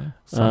got the money.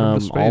 Send him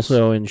to space.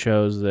 Also in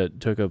shows that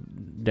took a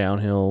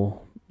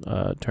downhill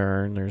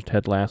turn, there's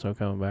Ted Lasso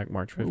coming back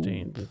March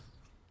 15th.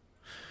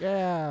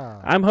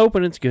 Yeah. I'm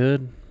hoping it's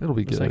good. It'll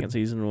be The good. second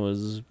season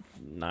was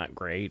not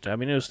great. I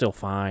mean, it was still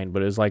fine,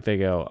 but it's like they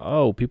go,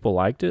 "Oh, people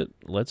liked it.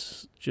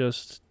 Let's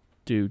just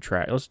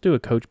let's do a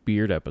Coach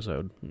Beard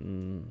episode."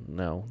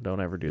 No,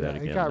 don't ever do Yeah, that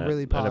it again. got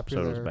really that episode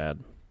was popular. bad.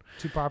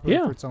 Too popular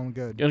Yeah. for its own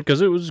good.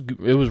 Because it was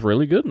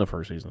really good in the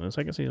first season. The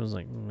second season was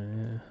like,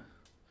 meh.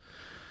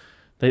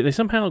 They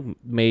somehow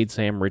made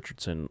Sam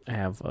Richardson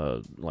have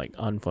like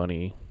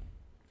unfunny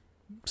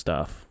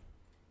stuff.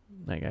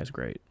 That guy's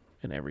great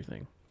in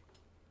everything.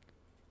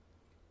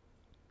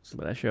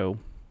 But that show,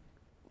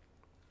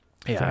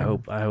 yeah,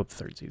 Sam- I hope the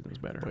third season is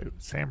better. Wait,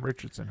 Sam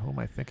Richardson. Who am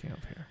I thinking of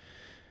here?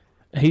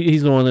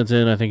 He's the one that's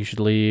in I Think You Should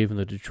Leave and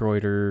the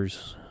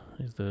Detroiters.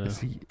 He's the Is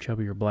he?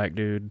 chubbier black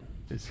dude.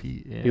 Is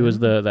he in? He was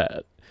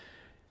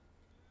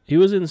He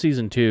was in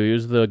season 2. He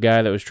was the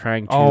guy that was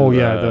trying to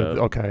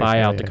okay. buy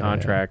Yeah, out the yeah,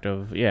 contract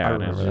of I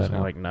and it was remember just that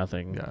now. like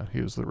nothing. Yeah,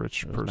 he was the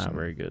rich It was person. not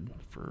very good.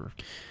 For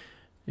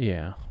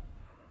Yeah.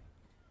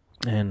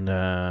 And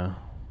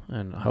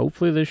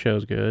hopefully this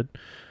show's good.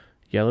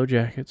 Yellow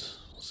Jackets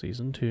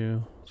season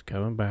 2 is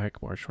coming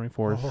back March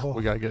 24th. Oh.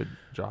 we gotta get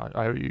Josh.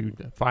 Are you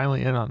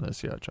finally in on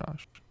this yet,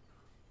 Josh?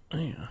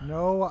 Yeah.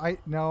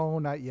 No,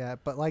 not yet.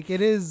 But like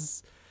it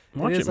is.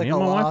 Watch it it. is like Me a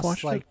and my wife lost,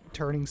 watched like it.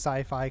 turning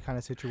sci-fi kind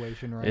of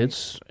situation, right?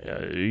 It's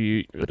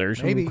there's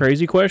some Maybe.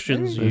 crazy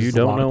questions. Maybe. You There's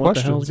a lot don't of know what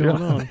the hell's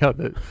questions,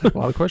 going on. Yeah, a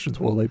lot of questions.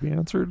 Will they be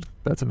answered?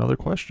 That's another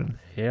question.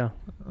 Yeah.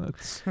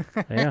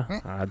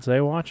 Yeah, I'd say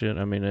watch it.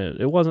 I mean,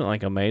 it wasn't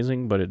like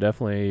amazing, but it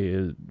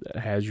definitely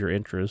has your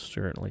interest,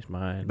 or at least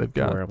mine. They've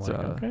got. Where I'm like,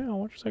 okay, I'll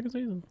watch the second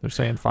season. They're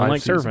saying 5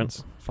 Unlike seasons.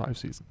 Servant. 5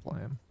 season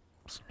plan.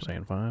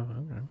 Saying 5.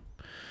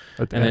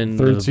 Okay. And then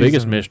the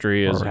biggest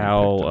mystery is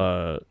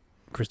how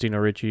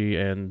Christina Ricci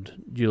and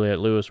Juliette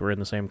Lewis were in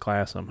the same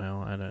class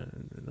somehow. And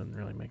it doesn't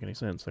really make any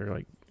sense. They're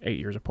like 8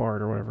 years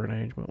apart or whatever in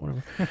age, but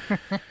whatever.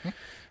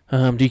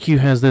 DQ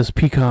has this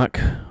Peacock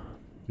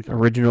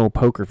original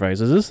Poker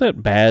Face. Is this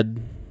that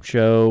bad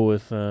show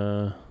with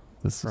from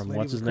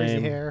what's his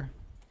name? Hair.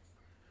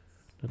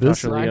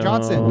 This Ryan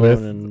Johnson with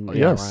Ryan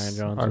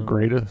Johnson,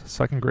 our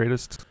second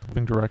greatest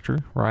living director,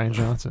 Ryan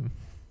Johnson.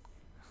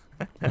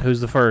 Who's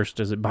the first?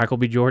 Is it Michael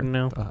B. Jordan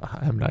now?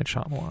 M. Night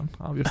Shyamalan,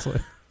 obviously.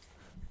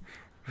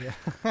 Yeah.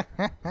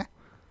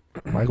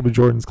 Michael B.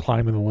 Jordan's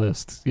climbing the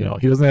list. You know,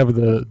 he doesn't have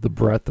the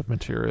breadth of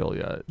material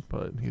yet,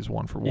 but he's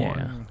 1 for 1.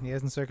 Yeah. He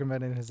hasn't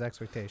circumvented his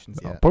expectations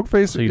yet. Poker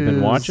Face. So you've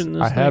been watching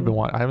this? I have been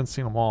watching. I haven't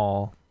seen them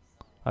all.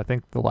 I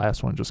think the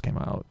last one just came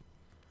out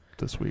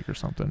this week or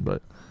something,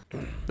 but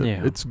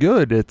it's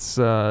good. It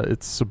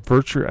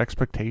subverts your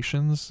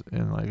expectations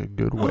in like a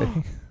good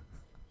way.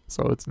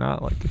 So it's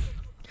not like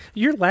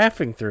you're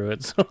laughing through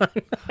it, so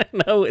I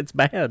know it's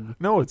bad.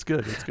 No, it's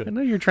good. It's good. I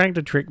know you're trying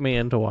to trick me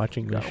into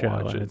watching the show,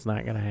 watch and it's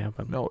not going to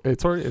happen. No,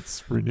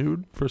 it's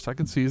renewed for a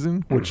second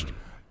season, which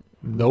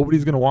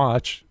nobody's going to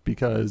watch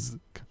because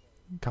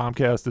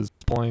Comcast is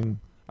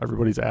pulling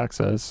everybody's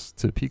access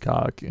to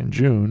Peacock in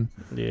June.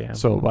 Yeah.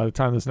 So by the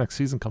time this next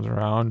season comes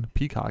around,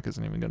 Peacock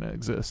isn't even going to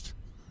exist.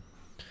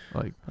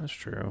 Like that's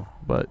true.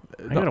 But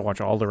I got to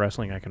watch all the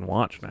wrestling I can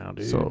watch now,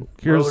 dude. So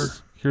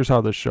here's how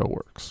this show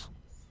works.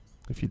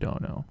 If you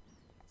don't know,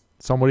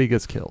 somebody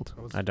gets killed.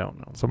 I don't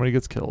know. Somebody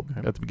gets killed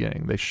at the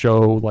beginning. They show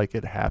like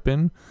it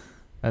happened,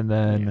 and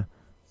then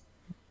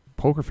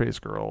Poker Face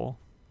Girl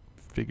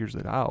figures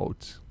it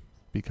out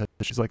because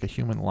she's like a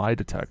human lie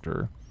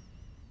detector.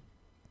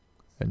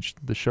 And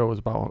the show is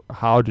about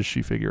how does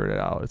she figure it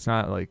out. It's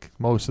not like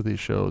most of these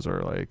shows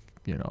are like,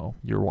 you know,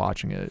 you're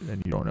watching it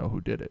and you don't know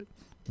who did it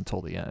until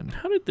the end.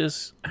 How did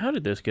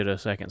this get a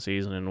second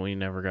season and we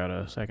never got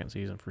a second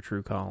season for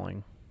True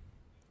Calling?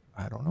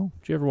 I don't know.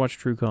 Did you ever watch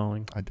True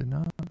Calling? I did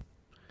not. I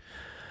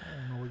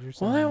don't know what you're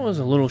saying. Well, that was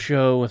a little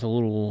show with a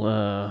little,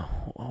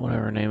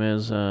 whatever her name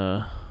is,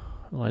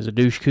 Eliza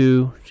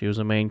Dushku. She was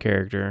the main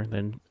character.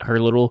 Then her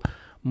little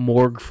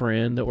morgue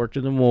friend that worked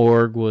in the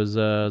morgue was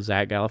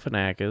Zach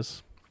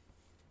Galifianakis.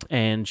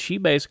 And she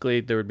basically,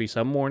 there would be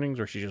some mornings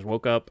where she just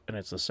woke up and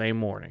it's the same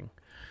morning.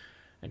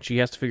 And she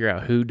has to figure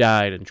out who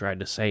died and tried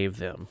to save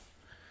them.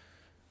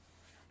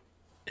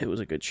 It was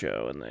a good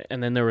show.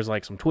 And then there was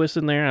like some twists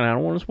in there, and I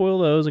don't want to spoil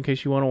those in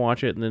case you want to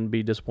watch it and then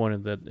be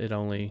disappointed that it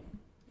only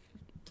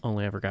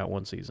ever got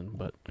one season.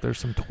 But there's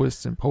some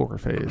twists in Poker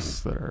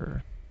Face that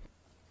are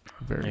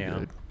very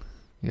good.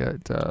 Yeah,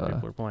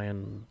 people are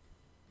playing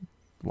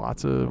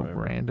lots of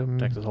random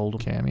Texas Hold'em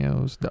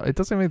cameos. It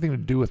doesn't have anything to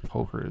do with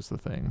poker is the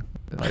thing.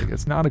 Like,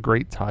 it's not a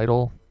great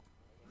title.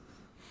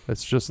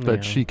 It's just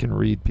that she can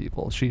read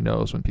people. She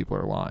knows when people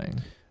are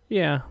lying.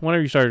 Yeah,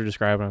 whenever you started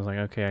describing, I was like,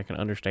 okay, I can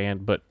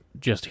understand. But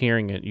just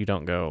hearing it, you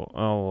don't go,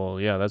 oh,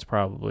 well, yeah, that's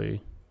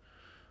probably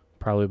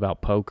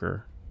about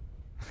poker.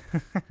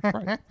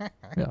 Right.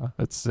 Yeah,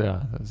 is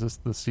this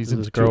the season?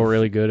 Is this girl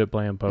really good at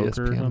playing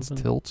poker or something?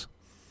 Tilt.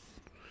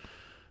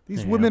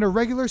 These women are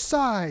regular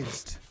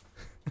sized.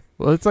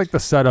 Well, it's like the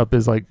setup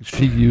is like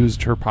she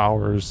used her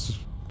powers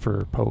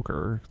for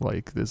poker,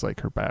 like is like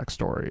her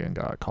backstory and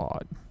got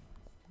caught.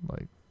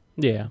 Like,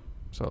 yeah.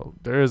 So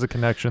there is a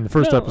connection. The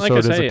first episode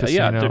is a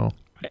casino.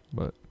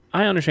 But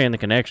I understand the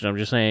connection. I'm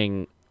just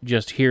saying,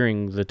 just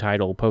hearing the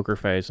title Poker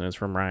Face and it's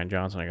from Ryan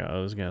Johnson, I go,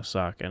 oh, this is going to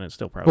suck. And it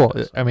still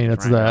probably is. I mean,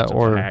 it's Ryan that, Johnson's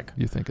or hack.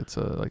 you think it's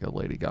like a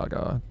Lady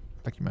Gaga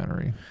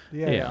documentary.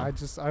 Yeah. I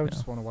just want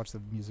to watch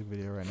the music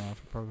video right now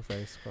for Poker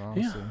Face. But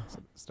honestly,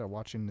 start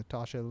watching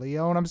Natasha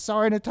Lyonne. I'm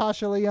sorry,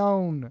 Natasha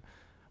Lyonne.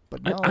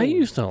 But no. I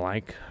used to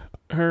like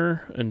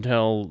her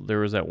until there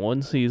was that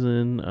one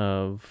season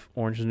of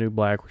Orange is the New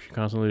Black where she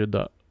constantly did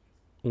the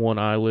one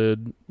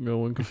eyelid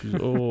going because she's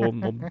I'm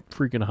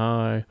freaking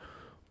high,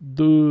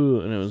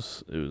 and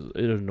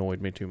it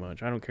annoyed me too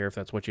much. I don't care if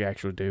that's what you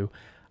actually do.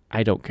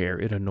 I don't care.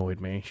 It annoyed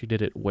me. She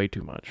did it way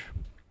too much.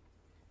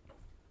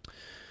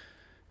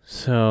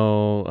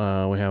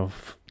 So we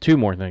have two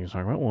more things to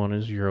talk about. One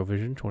is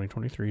Eurovision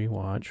 2023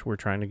 watch. We're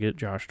trying to get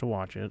Josh to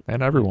watch it,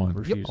 and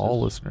everyone, all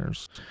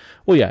listeners.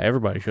 Well, yeah,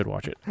 everybody should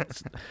watch it.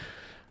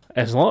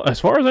 As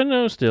far as I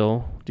know,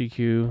 still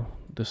DQ.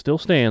 This still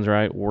stands,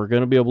 right? We're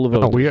going to be able to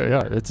vote.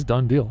 It's a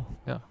done deal.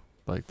 Yeah.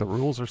 Like, the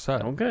rules are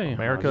set. Okay.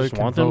 America I just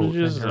can want them vote to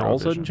just all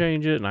of a sudden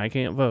change it, and I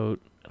can't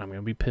vote. And I'm going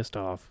to be pissed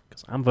off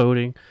because I'm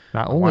voting.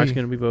 My wife's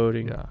going to be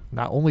voting. Yeah.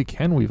 Not only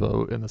can we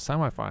vote in the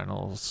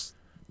semifinals,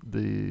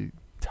 the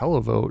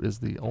televote is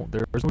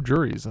there's no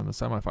juries in the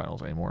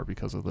semifinals anymore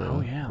because of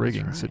the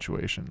rigging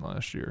situation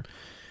last year.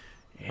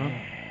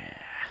 Yeah.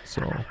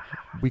 So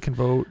we can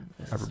vote.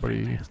 This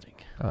Everybody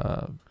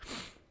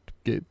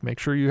make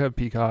sure you have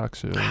Peacock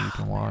so you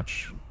can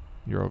watch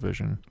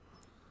Eurovision.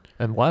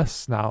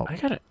 Unless now I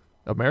got it.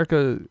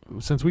 America,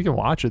 since we can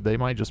watch it, they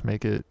might just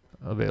make it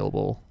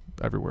available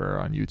everywhere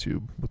on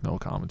YouTube with no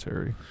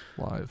commentary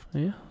live.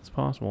 Yeah, it's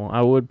possible.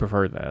 I would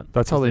prefer that.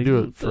 That's how they do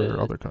it for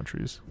other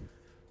countries.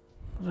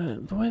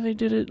 The way they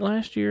did it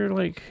last year,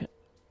 like,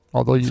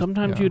 although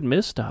sometimes you'd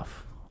miss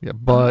stuff. Yeah,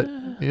 but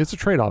it's a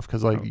trade-off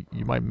because like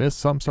you might miss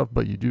some stuff,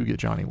 but you do get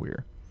Johnny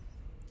Weir.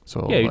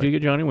 So yeah, you do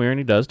get Johnny Weir, and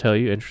he does tell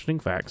you interesting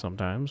facts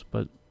sometimes,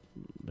 but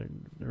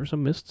there was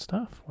some missed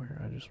stuff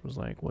where I just was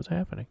like, what's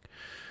happening?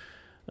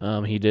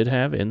 He did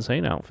have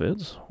insane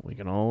outfits. We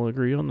can all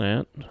agree on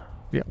that.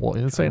 Yeah, well,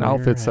 insane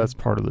outfits, that's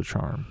part of the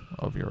charm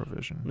of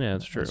Eurovision. Yeah,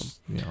 that's true.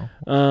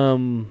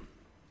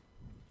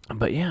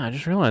 But yeah, I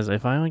just realized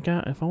if I want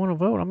to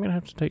vote, I'm gonna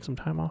have to take some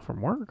time off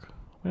from work.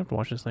 We have to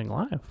watch this thing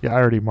live. Yeah, I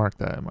already marked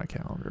that in my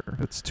calendar.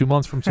 It's 2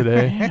 months from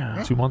today.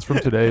 Yeah. 2 months from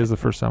today is the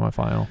first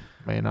semifinal.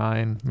 May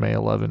 9, May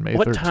 11, May 13.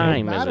 What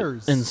time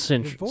is it in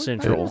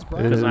Central?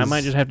 Because I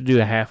might just have to do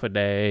a half a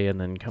day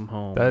and then come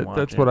home.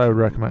 That's what I would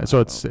recommend.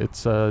 So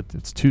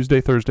it's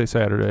Tuesday, Thursday,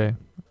 Saturday,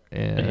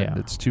 and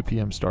it's 2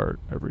 p.m. start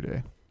every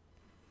day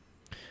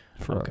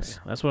for us.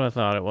 That's what I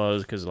thought it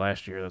was, because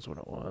last year that's what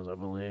it was, I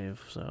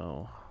believe.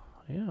 So,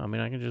 yeah, I mean,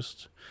 I can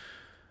just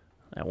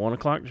at 1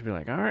 o'clock just be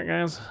like, all right,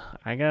 guys,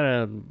 I got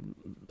an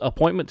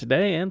appointment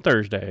today and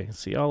Thursday.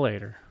 See y'all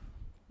later.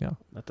 Yeah.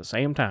 At the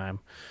same time.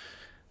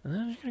 And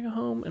then I'm just going to go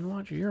home and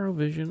watch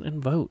Eurovision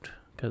and vote,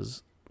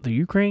 because the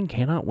Ukraine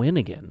cannot win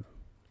again.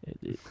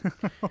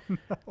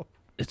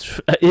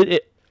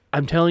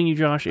 I'm telling you,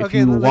 Josh, if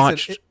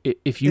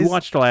you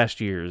watched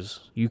last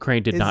year's,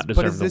 Ukraine did not deserve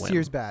the win. But is this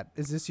year's bad?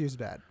 Is this year's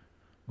bad?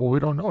 Well, we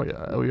don't know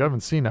yet. We haven't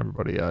seen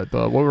everybody yet.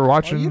 What we're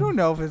watching... Well, you don't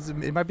know if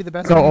it might be the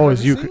best.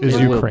 Is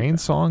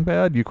Ukraine's song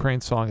bad?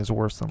 Ukraine's song is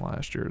worse than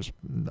last year's,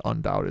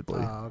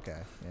 undoubtedly. Oh, okay.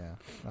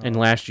 Yeah. And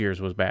last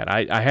year's was bad.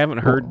 I haven't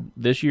heard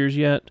this year's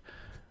yet.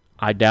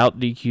 I doubt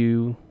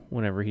DQ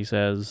whenever he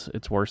says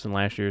it's worse than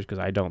last year's, because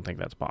I don't think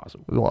that's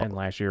possible. Well, and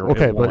last year,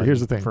 but here's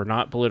the thing: for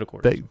not political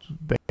reasons.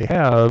 They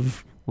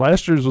have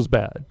last year's was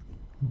bad,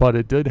 but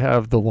it did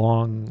have the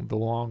long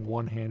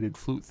one-handed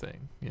flute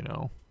thing, you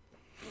know.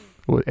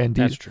 And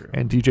that's true.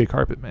 And DJ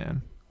Carpet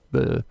Man,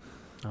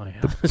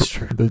 that's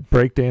true. The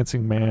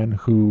breakdancing man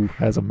who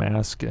has a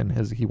mask and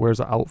he wears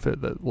an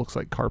outfit that looks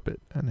like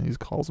carpet, and he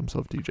calls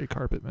himself DJ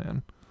Carpet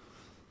Man.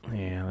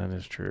 Yeah, that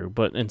is true.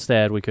 But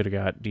instead, we could have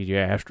got DJ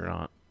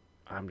Astronaut.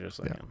 I'm just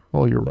saying. Yeah.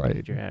 Well, you're right.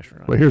 DJ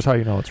Astronaut. But here's how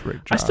you know it's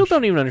rigged, Josh. I still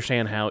don't even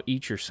understand how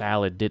Eat Your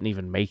Salad didn't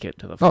even make it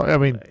to the final. Oh, I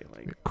mean,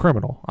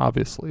 criminal,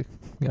 obviously.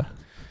 Yeah.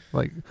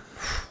 Like,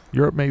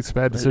 Europe makes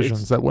bad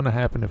decisions. That wouldn't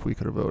have happened if we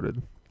could have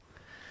voted.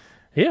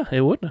 Yeah,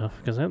 it wouldn't have,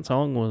 because that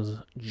song was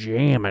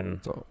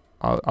jamming. So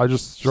I'll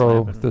just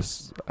throw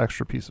this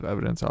extra piece of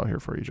evidence out here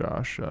for you,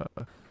 Josh. You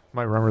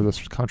might remember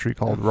this country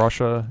called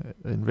Russia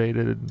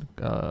invaded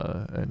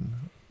and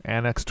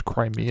annexed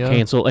Crimea.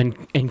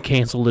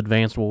 Canceled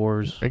Advanced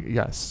Wars.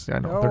 Yes, I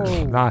know.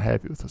 They're not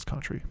happy with this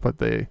country.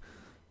 But you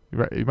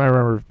might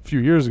remember a few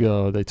years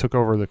ago, they took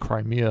over the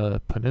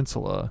Crimea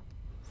Peninsula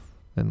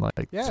in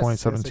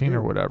 2017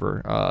 or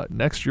whatever.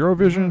 Next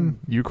Eurovision,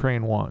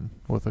 Ukraine won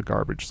with a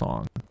garbage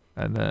song.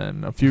 And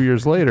then a few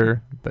years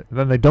later,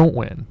 then they don't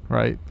win,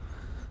 right?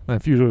 And a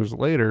few years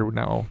later,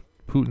 now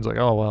Putin's like,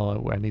 oh,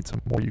 well, I need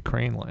some more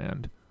Ukraine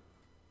land.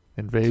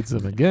 Invades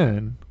them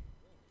again.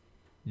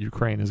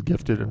 Ukraine is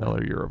gifted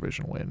another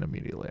Eurovision win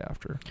immediately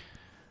after.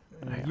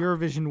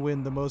 Eurovision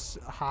win, the most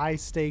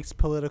high-stakes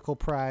political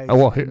prize. Oh,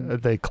 well,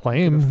 they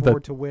claim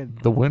that to win.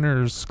 The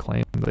winners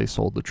claim they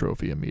sold the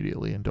trophy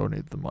immediately and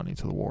donated the money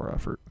to the war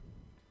effort.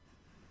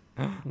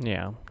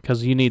 Yeah,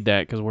 because you need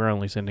that, because we're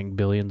only sending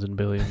billions and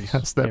billions.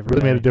 Yes, that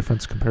really made a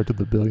difference compared to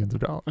the billions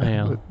of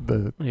dollars.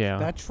 Yeah,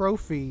 that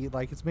trophy,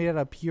 it's made out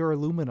of pure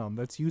aluminum.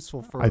 That's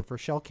useful for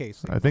shell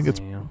casing. I think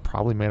it's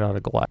probably made out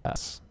of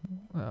glass.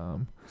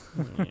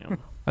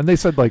 And they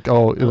said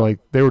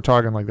they were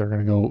talking like they're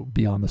gonna go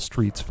be on the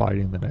streets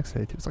fighting the next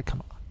day. It's like,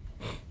 come on.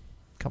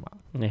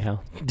 Yeah,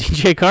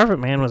 DJ Carpet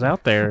Man was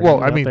out there.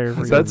 Well, I mean,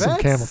 that's some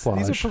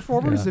camouflage. These are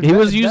performers. Yeah. He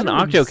was using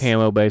Octo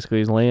camo basically.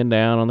 He's laying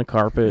down on the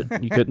carpet.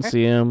 You couldn't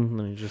see him,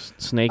 and he's just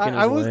snaking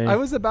his way. I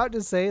was about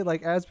to say,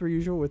 as per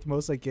usual with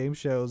most game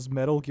shows,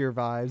 Metal Gear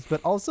vibes,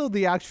 but also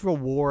the actual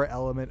war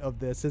element of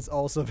this is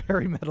also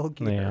very Metal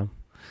Gear.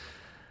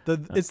 Yeah,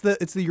 it's the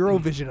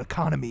Eurovision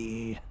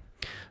economy.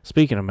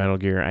 Speaking of Metal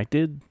Gear,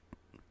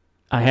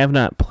 I have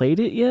not played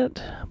it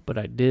yet, but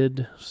I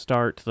did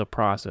start the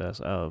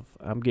process of,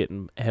 I'm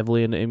getting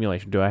heavily into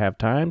emulation. Do I have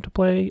time to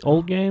play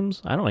old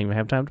games? I don't even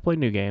have time to play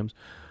new games.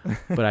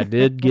 But I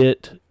did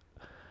get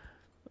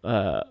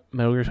Metal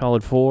Gear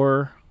Solid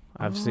 4.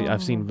 I've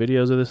seen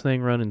videos of this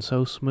thing running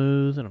so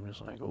smooth, and I'm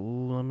just like,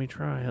 ooh, let me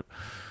try it.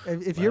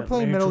 If you're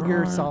playing Metal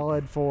Gear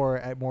Solid 4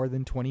 at more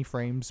than 20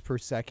 frames per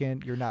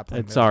second, you're not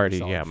playing Metal Gear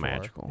Solid 4.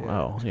 Magical. Yeah.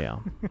 Oh, yeah.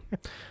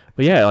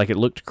 But yeah, it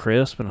looked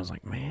crisp, and I was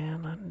like,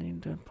 man, I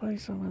need to play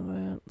some of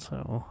that.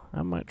 So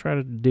I might try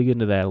to dig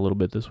into that a little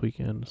bit this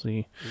weekend to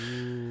see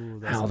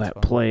how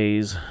that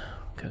plays.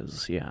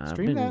 Because, I've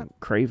been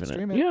craving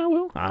it.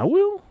 Yeah, I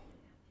will.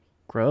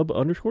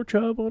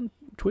 grub_chub on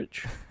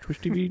Twitch,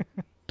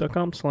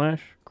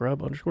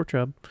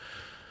 twitchtv.com/grub_chub.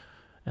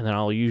 And then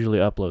I'll usually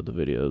upload the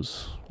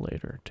videos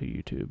later to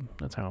YouTube.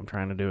 That's how I'm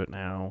trying to do it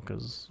now,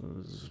 because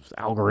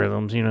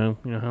algorithms, you know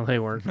how they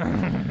work.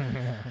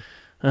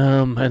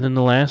 And then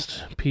the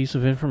last piece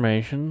of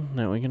information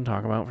that we can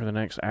talk about for the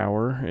next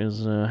hour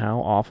is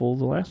how awful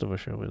The Last of Us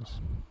show is.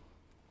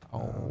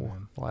 Oh,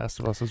 Last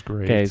of Us is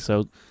great. Okay,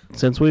 so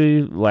since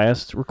we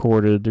last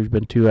recorded, there's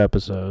been 2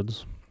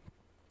 episodes.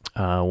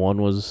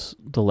 One was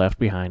the Left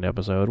Behind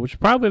episode, which is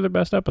probably their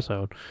best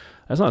episode.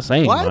 That's not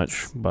saying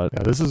much, but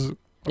yeah, this is.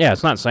 Yeah,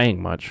 it's not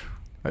saying much.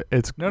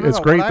 It's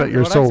great that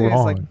you're so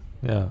wrong. Like,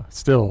 yeah,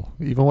 still,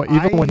 even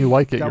when you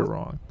like it, you're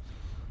wrong.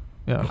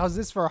 Yeah. How's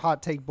this for a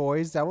hot take,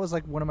 boys? That was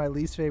like one of my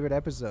least favorite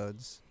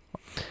episodes.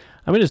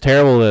 I mean, it's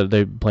terrible that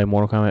they play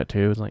Mortal Kombat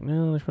 2. It's like,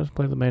 no, they're supposed to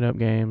play the made-up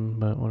game,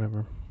 but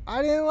whatever.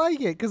 I didn't like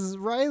it because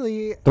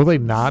Riley. Don't they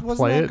not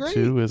play it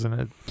too? Isn't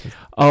it?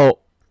 Oh,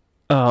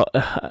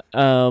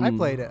 I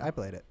played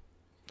it.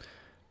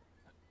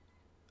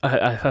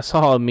 I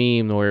saw a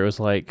meme where it was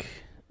like.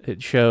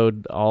 It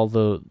showed all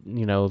the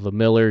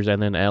Millers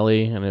and then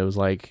Ellie, and it was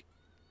like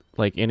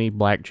any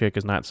black chick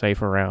is not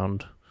safe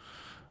around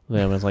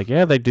them. It's like,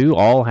 yeah, they do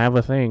all have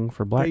a thing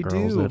for black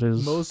girls. They do. It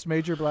is most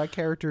major black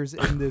characters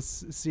in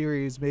this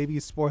series. Maybe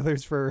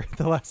spoilers for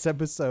the last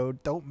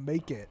episode. Don't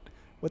make it.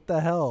 What the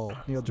hell,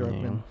 Neil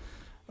Druckmann?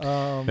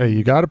 Yeah,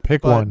 you got to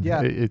pick one.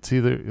 Yeah. It's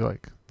either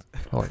like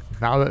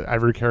now that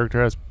every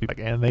character has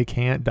and they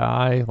can't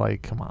die.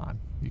 Like, come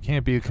on. You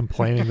can't be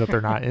complaining that they're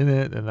not in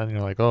it, and then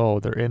you're like, oh,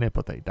 they're in it,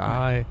 but they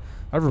die.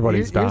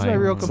 Everybody's dying. Here's my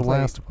real it's complaint.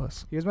 The Last of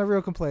Us. Here's my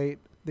real complaint.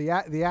 The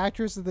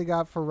actress that they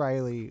got for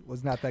Riley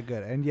was not that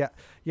good. And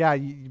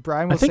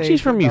Brian was saying... I think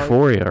she's from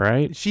Euphoria,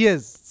 right? She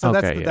is. So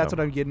okay, that's what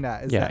I'm getting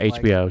at. Is yeah, that,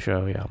 HBO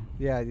show, yeah.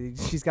 Yeah,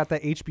 she's got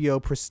that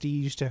HBO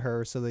prestige to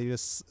her, so they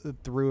just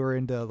threw her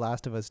into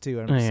Last of Us 2.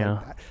 And I'm just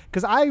like,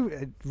 because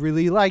I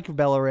really like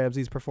Bella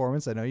Ramsey's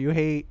performance. I know you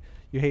hate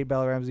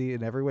Bella Ramsey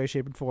in every way,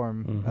 shape, and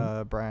form,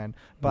 Brian.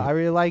 But I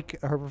really like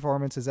her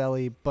performance as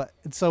Ellie. But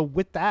so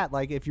with that,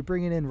 like, if you're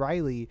bringing in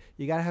Riley,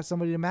 you got to have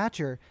somebody to match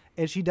her.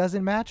 And she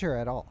doesn't match her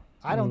at all.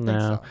 I don't think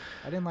so.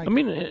 I didn't like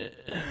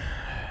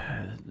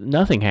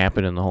nothing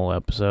happened in the whole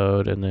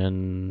episode. And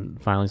then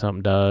finally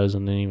something does.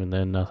 And then even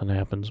then nothing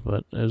happens.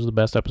 But it was the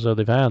best episode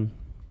they've had.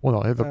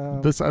 Well,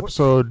 this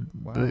episode...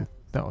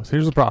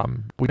 here's the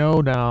problem. We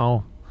know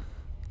now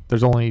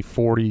there's only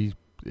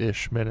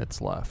 40-ish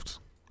minutes left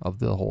of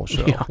the whole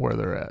show where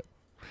they're at.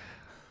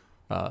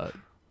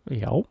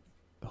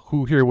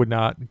 Who here would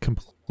not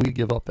completely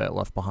give up that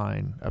Left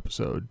Behind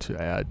episode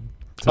to add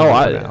to the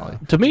finale?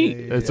 To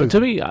me,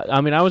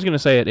 I mean, I was going to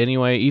say it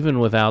anyway, even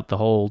without the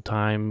whole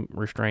time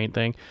restraint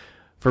thing.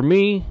 For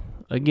me,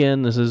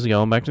 again, this is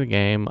going back to the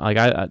game. Like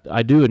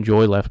I do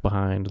enjoy Left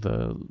Behind,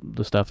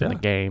 the stuff in the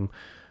game,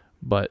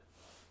 but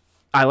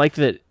I like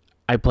that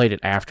I played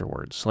it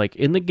afterwards. Like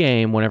in the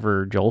game,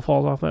 whenever Joel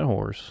falls off that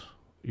horse,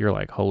 you're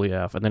like, holy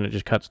F. And then it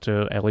just cuts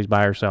to Ellie's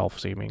by herself,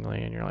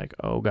 seemingly, and you're like,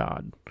 oh,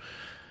 God.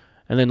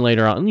 And then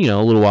later on,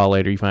 a little while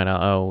later, you find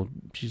out, oh,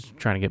 she's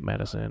trying to get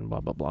medicine, blah,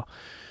 blah, blah.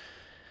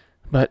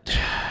 But,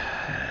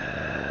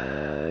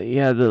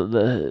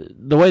 the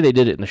way they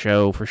did it in the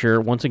show, for sure,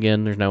 once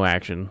again, there's no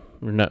action.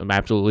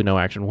 Absolutely no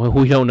action.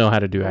 We don't know how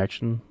to do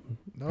action. Nope.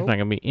 There's not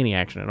going to be any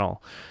action at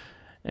all.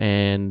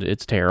 And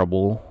it's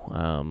terrible.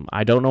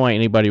 I don't know why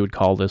anybody would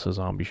call this a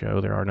zombie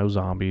show. There are no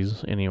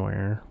zombies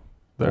anywhere.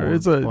 There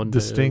is a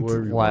distinct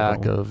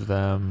lack of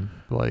them,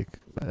 like,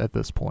 at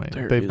this point.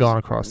 They've gone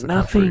across the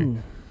country.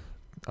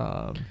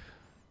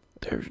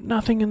 There's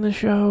nothing in the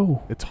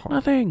show. It's hard.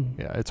 Nothing.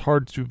 Yeah, it's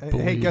hard to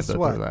believe. Hey, guess that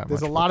what?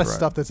 There's a lot of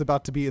stuff that's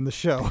about to be in the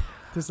show.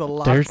 There's a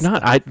lot. There's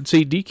not. I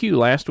see. DQ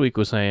last week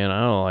was saying,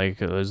 "Oh,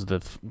 like is the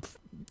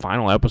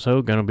final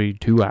episode going to be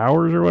 2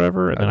 hours or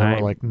whatever?" And then I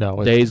like,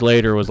 no. Days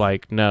later was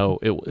like, "No,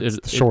 it's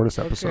the shortest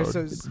episode."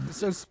 Okay,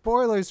 so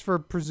spoilers for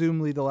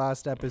presumably the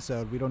last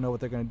episode. We don't know what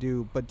they're going to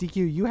do, but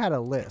DQ, you had a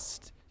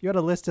list. You had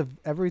a list of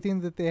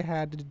everything that they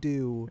had to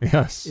do.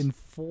 Yes. In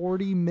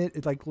 40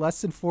 minutes, like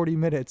less than 40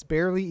 minutes,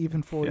 barely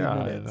even 40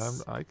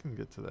 minutes. I can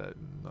get to that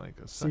in like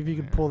a second. See if you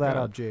can pull that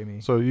up,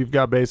 Jamie. So you've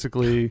got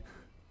basically,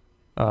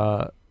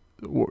 so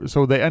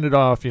they ended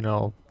off,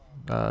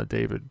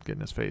 David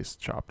getting his face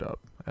chopped up,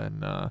 and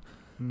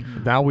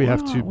now we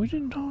have to. We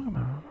didn't talk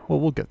about it.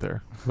 Well, we'll get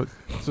there. But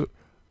so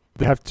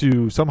they have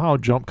to somehow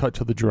jump cut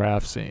to the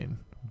giraffe scene.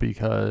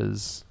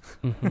 Because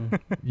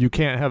you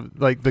can't have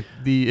like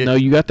no,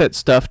 you got that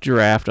stuffed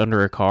giraffe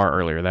under a car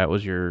earlier. That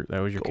was your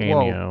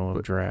cameo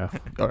of giraffe.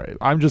 All right,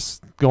 I'm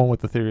just going with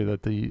the theory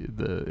that the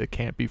it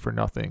can't be for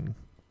nothing.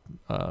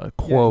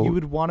 Quote. Yeah, you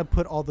would want to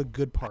put all the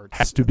good parts.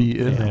 Has to be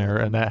in there,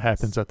 and that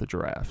happens at the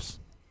giraffes.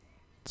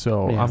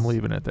 So I'm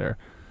leaving it there.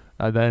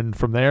 Then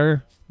from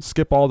there,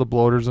 skip all the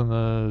bloaters and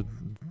the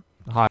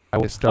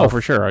highway stuff. Oh,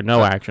 for sure,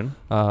 no action.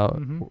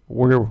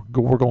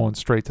 We're going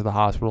straight to the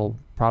hospital.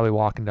 Probably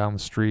walking down the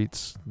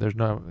streets. There's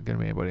not going to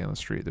be anybody on the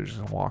street. They're just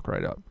going to walk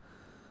right up.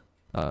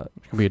 There's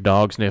going to be a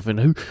dog sniffing.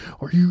 Who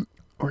are you?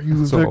 Are you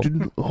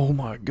infected? Oh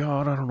my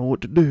God, I don't know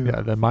what to do.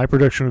 Yeah, then my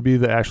prediction would be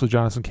the Ashley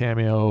Johnson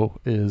cameo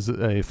is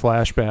a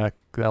flashback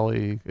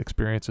Ellie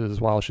experiences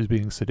while she's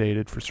being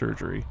sedated for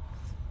surgery.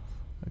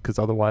 Because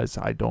otherwise,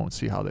 I don't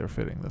see how they're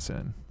fitting this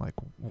in. Like,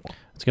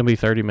 it's gonna be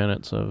 30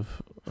 minutes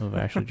of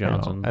Ashley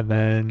Johnson, and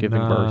then giving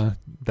birth.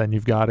 Then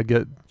you've got to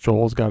get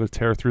Joel's got to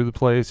tear through the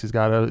place. He's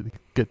got to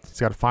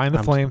find the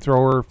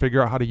flamethrower,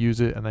 figure out how to use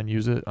it, and then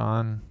use it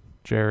on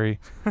Jerry.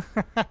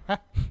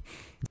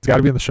 It's got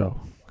to be in the show.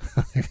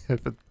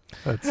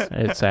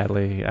 It's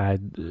sadly,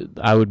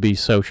 I would be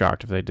so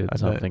shocked if they did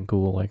something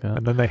cool like that.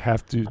 And then they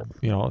have to,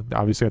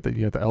 obviously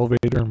you got the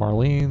elevator and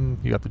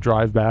Marlene. You got the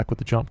drive back with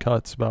the jump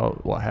cuts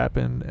about what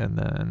happened, and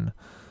then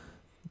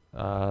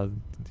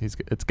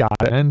it's got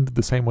to end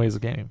the same way as the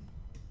game.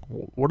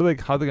 How are they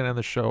gonna end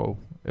the show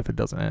if it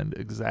doesn't end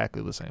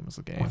exactly the same as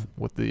the game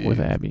with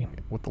Abby,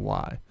 with the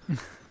lie?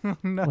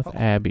 No. With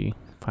Abby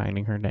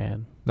finding her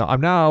dad. No,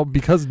 I'm now,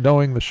 because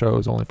knowing the show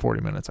is only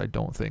 40 minutes, I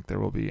don't think there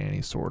will be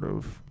any sort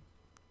of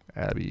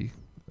Abby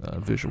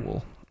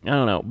visual. I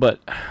don't know, but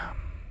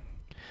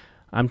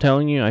I'm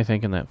telling you, I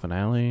think in that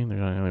finale there's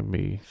only going to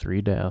be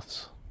 3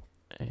 deaths,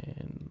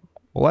 and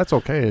well, that's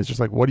okay. It's just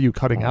like, what are you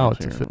cutting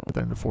out to fit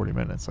within 40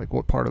 minutes? Like,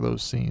 what part of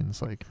those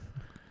scenes? Like,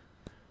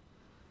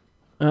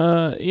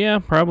 yeah,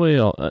 probably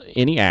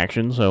any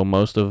action. So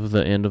most of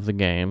the end of the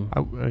game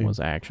was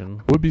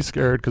action. Would be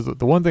scared because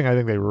the one thing I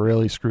think they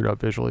really screwed up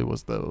visually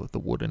was the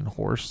wooden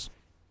horse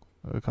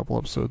a couple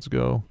episodes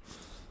ago.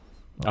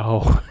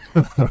 Oh,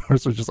 the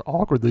horse was just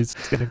awkwardly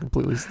standing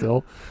completely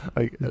still.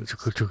 Like,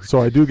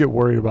 so I do get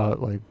worried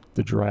about like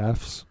the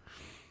giraffes.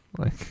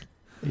 Like,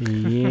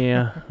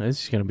 yeah,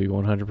 it's gonna be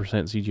 100%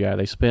 CGI.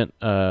 They spent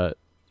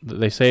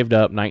they saved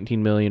up $19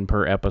 million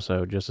per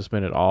episode just to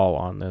spend it all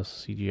on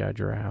this CGI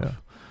giraffe. Yeah.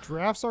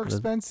 Giraffes are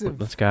expensive.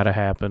 That's got to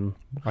happen.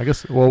 I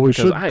guess. Well, we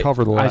should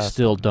cover the last. I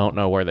still don't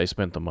know where they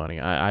spent the money.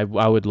 I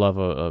would love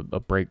a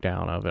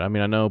breakdown of it. I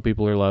mean, I know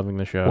people are loving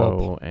the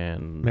show,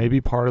 and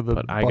maybe part of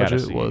the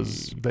budget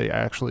was they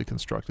actually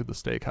constructed the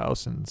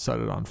steakhouse and set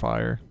it on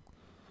fire.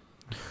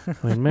 I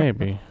mean,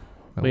 maybe.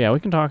 But yeah, we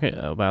can talk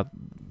about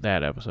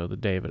that episode, the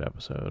David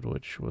episode,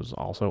 which was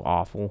also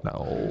awful.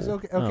 No. It was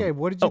okay.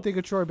 What did you think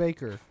of Troy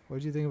Baker? What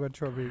did you think about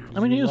Troy Baker? I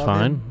mean, he was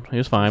fine. He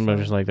was fine, but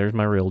just like, there's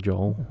my real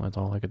Joel. That's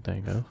all I could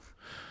think of.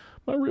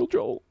 My real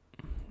Joel.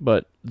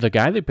 But the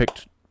guy they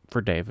picked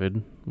for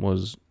David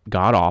was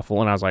god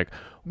awful, and I was like,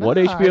 what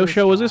HBO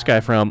show was this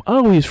guy from?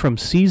 Oh, he's from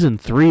season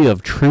 3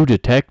 of True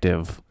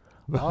Detective.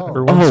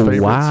 Oh,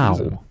 wow.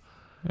 Season.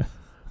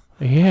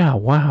 Yeah,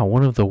 wow,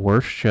 one of the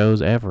worst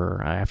shows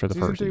ever after the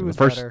season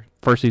first season.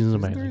 First season's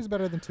amazing. amazing. 3 is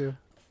better than 2.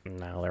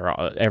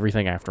 No,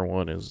 everything after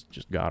 1 is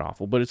just god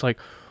awful. But it's like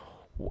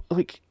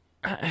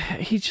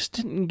he just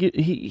didn't get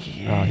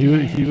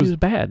he was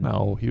bad.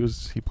 No,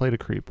 he played a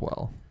creep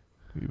well.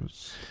 He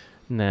was.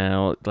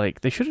 No,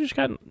 like they should have just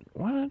gotten.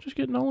 Why not just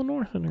get Nolan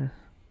North in there?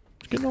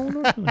 Just get Nolan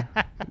North in there.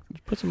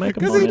 Just put some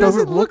makeup on. Because he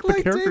doesn't look like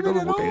the character David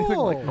doesn't look anything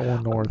like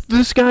Nolan North.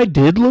 This guy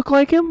did look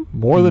like him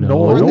more than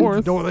Nolan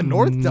North. Nolan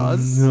North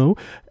does. No.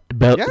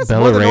 Yes,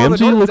 Bella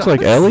Ramsey looks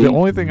like Ellie. The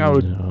only thing I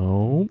would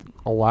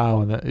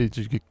allow in that is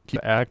you could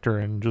keep the actor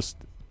and just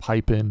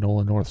pipe in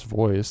Nolan North's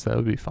voice. That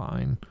would be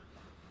fine.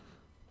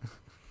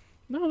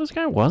 No, this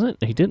guy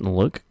wasn't. He didn't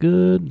look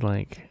good.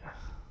 Like,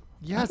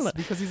 yes,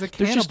 because he's a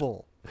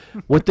cannibal.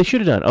 What they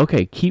should have done.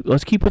 Okay,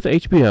 let's keep with the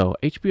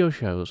HBO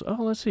shows.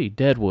 Oh, let's see,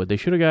 Deadwood. They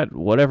should have got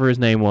whatever his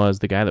name was,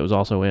 the guy that was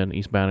also in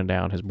Eastbound and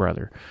Down, his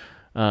brother.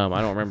 I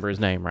don't remember his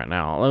name right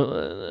now.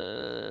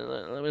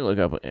 Let me look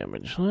up an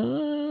image.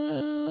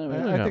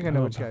 I think I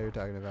know which guy you're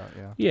talking about,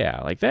 yeah.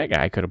 Yeah, like that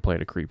guy could have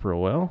played a creep real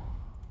well.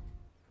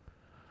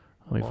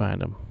 Let me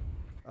find him.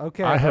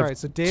 Okay, all right,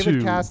 so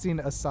David casting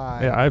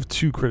aside. Yeah, I have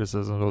 2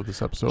 criticisms of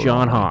this episode.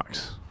 John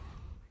Hawkes.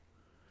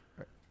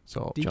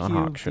 So DQ, John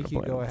Hawkes should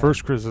have played.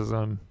 First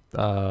criticism,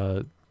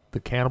 the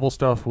cannibal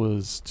stuff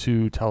was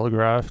too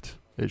telegraphed.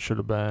 It should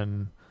have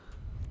been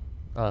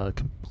a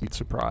complete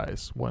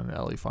surprise when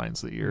Ellie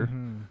finds the ear.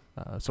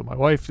 Mm-hmm. So my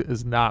wife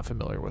is not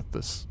familiar with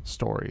this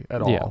story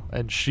at all,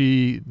 and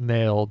she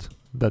nailed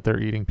that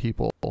they're eating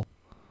people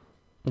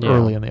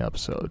early in the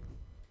episode.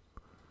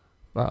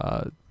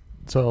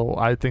 So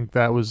I think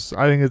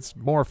it's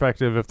more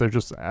effective if they're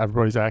just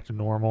everybody's acting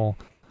normal.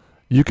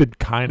 You could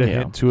kind of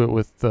hint to it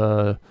with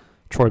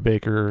Troy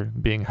Baker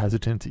being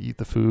hesitant to eat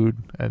the food,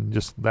 and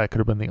just that could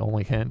have been the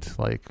only hint.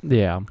 Like,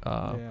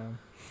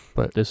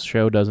 but this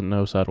show doesn't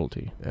know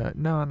subtlety.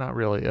 No, not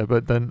really.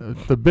 But then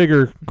the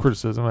bigger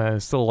criticism, and I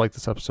still like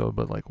this episode,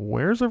 but like,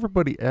 where's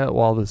everybody at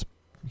while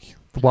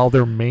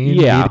their main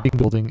meeting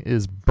building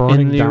is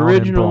burning down in broad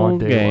daylight? In the original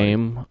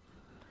game,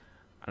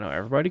 I know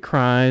everybody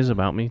cries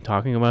about me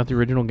talking about the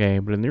original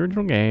game, but in the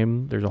original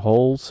game, there's a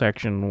whole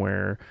section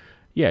where,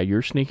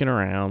 you're sneaking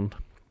around.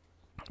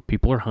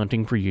 People are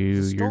hunting for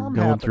you. You're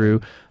going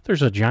through.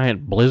 There's a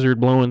giant blizzard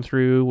blowing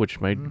through, which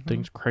made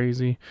things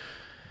crazy.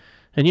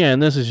 And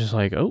and this is just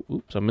like, oh,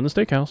 oops, I'm in the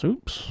steakhouse.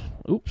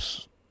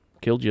 Oops,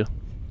 killed you.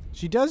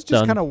 She does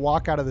just Done. kind of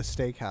walk out of the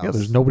steakhouse. Yeah,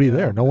 there's nobody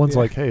there. No one's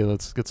Yeah. like, hey,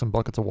 let's get some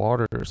buckets of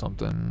water or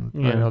something.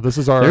 Yeah. You know, this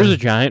is our. There's a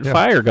giant yeah.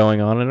 fire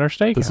going on in our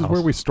steakhouse. This is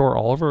where we store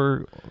all of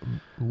our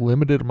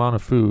limited amount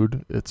of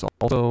food. It's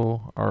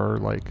also our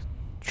like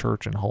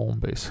church and home,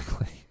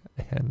 basically.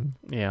 And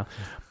Yeah,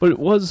 but it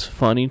was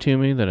funny to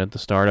me that at the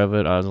start of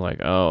it, I was like,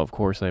 "Oh, of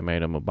course they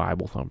made him a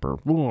Bible thumper."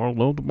 Oh, I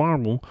love the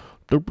Bible.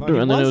 Well, he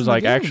And then it was was in the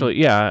like, game. actually,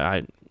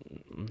 yeah,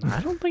 I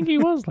don't think he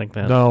was like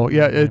that. no,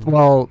 yeah, you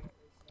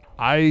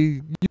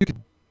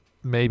could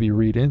maybe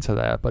read into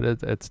that, but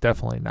it's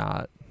definitely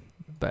not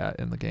that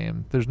in the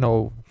game. There's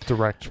no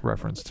direct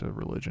reference to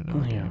religion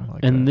in the game.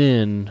 Like and that.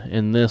 then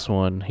in this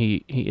one,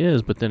 he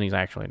is, but then he's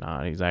actually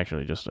not. He's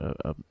actually just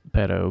a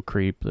pedo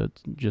creep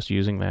that's just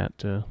using that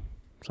to.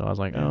 So I was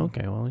like, oh,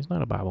 okay, well, he's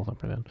not a Bible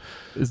thumper then.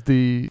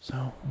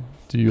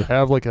 Do you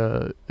have like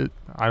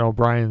I know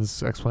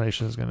Brian's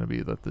explanation is going to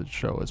be that the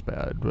show is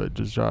bad, but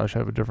does Josh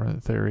have a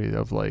different theory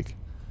of like,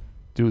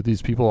 do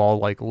these people all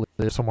like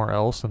live somewhere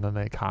else and then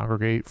they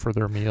congregate for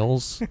their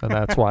meals, and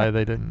that's why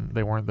they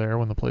weren't there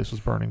when the place was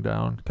burning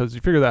down? Because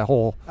you figure that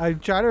whole. I'm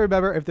trying to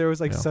remember if there was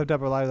like some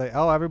type of line like,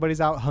 oh, everybody's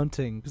out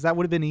hunting, because that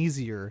would have been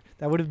easier.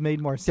 That would have made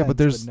more sense. Yeah, but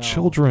there's no,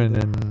 children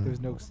and there's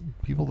no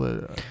people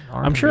that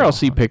aren't. I'm sure gonna I'll go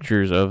see hunting.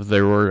 pictures of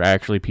there were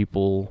actually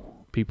people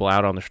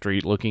out on the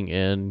street looking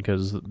in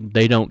because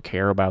they don't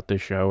care about this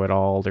show at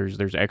all.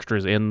 There's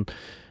extras in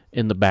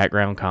the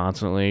background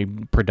constantly,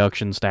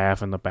 production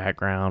staff in the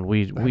background.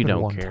 We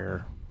don't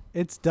care.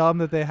 It's dumb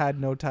that they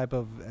had no type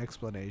of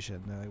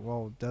explanation. They're like,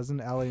 well,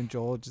 doesn't Ellie and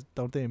Joel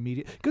don't they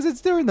immediately? Because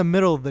it's there in the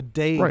middle of the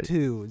day Right.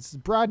 too. It's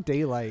broad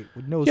daylight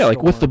with no. Yeah,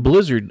 like with the storm.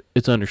 blizzard,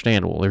 it's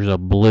understandable. There's a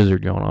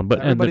blizzard going on, but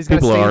and the Everybody's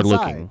gotta people stay are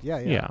inside. looking.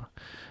 Yeah.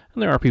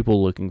 And there are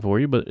people looking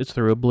for you, but it's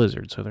through a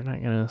blizzard, so they're not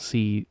gonna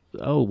see.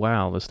 Oh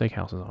wow, the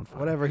steakhouse is on fire.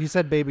 Whatever he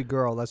said, baby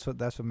girl. That's what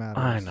matters.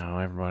 I know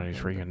everybody's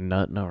freaking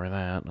nutting over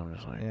that. And I'm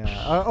just like,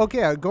 Yeah.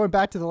 Okay. Going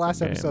back to the last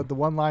Damn. episode, the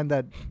one line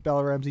that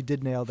Bella Ramsey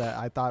did nail that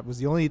I thought was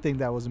the only thing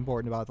that was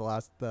important about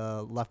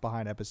the Left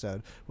Behind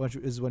episode,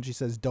 is when she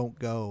says "Don't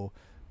go"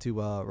 to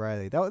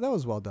Riley. That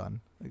was well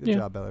done. Good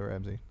job, Bella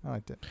Ramsey. I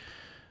liked it.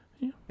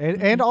 Yeah.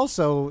 And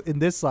also in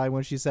this line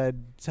when she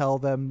said, "Tell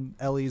them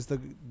Ellie's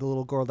the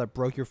little girl that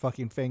broke your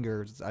fucking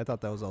fingers," I thought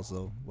that was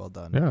also well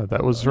done. Yeah,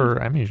 that was her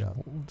Emmy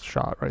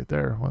shot right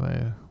there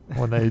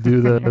when they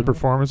do the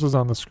performances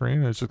on the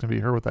screen. It's just gonna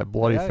be her with that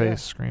bloody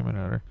face screaming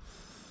at her.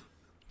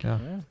 Yeah,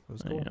 it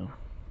was cool. Yeah.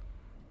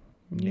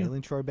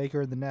 Nailing Troy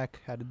Baker in the neck,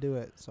 had to do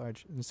it. Sorry,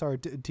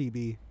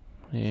 TB.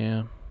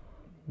 Yeah.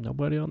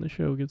 Nobody on the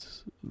show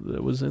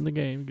that was in the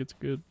game gets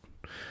good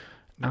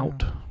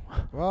out.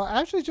 Well,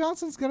 Ashley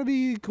Johnson's gonna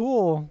be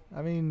cool.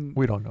 I mean,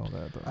 we don't know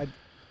that though.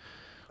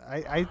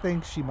 I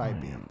think she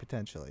might be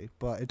potentially,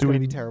 but it's do gonna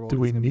we be terrible. do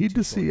we need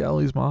to see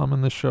Ellie's mom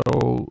in the show?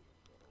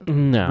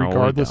 No,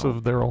 regardless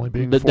of there only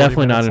being. But 40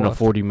 definitely not minutes in a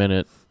left.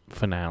 40-minute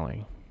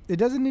finale. It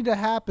doesn't need to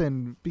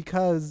happen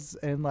because,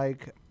 and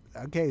like,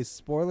 okay,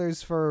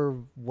 spoilers for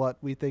what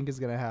we think is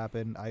gonna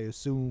happen. I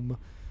assume,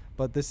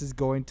 but this is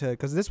going to,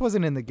 because this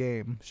wasn't in the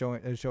game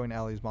showing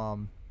Allie's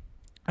mom.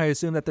 I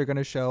assume that they're going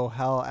to show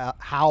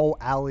how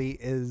Allie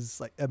is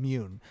like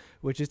immune,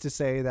 which is to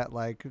say that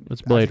like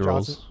it's blade Ashley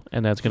rules, Johnson-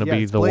 and that's going to Yeah,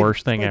 be it's the blade-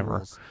 worst thing blade ever.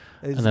 rules.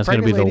 And that's going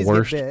to be the Pregnant ladies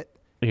worst. get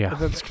bit.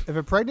 Yeah. If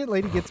a pregnant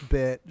lady gets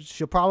bit,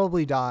 she'll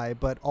probably die,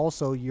 but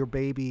also your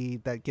baby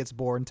that gets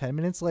born 10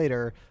 minutes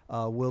later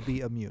will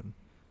be immune.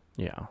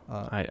 Yeah.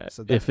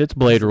 So if it's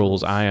blade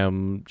rules, I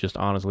am just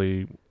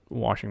honestly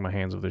washing my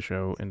hands of the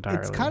show entirely.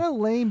 It's kind of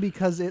lame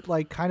because it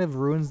like kind of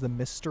ruins the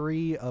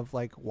mystery of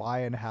like why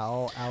and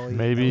how Allie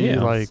Maybe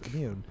is like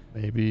immune.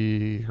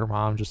 maybe her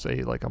mom just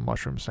ate like a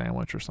mushroom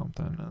sandwich or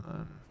something,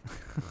 and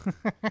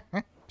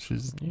then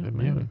she's immune.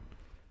 Maybe.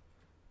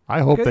 I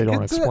hope they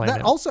don't explain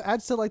that it. also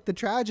adds to like the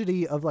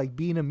tragedy of like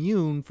being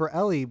immune for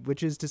Ellie,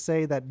 which is to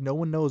say that no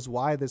one knows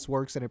why this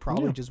works and it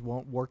probably just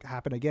won't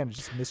happen again. It's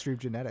just mystery of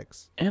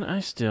genetics. And I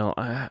still,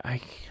 I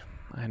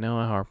know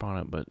I harp on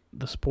it, but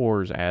the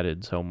spores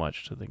added so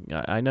much to the.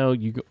 I know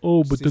you go,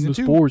 oh, but then the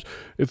spores.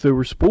 If there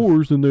were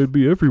spores, then they'd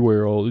be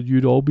everywhere.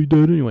 You'd all be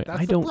dead anyway.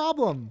 That's the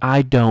problem.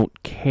 I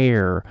don't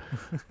care.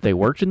 They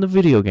worked in the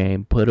video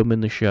game. Put them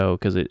in the show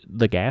because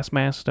the gas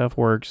mask stuff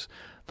works.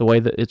 The way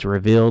that it's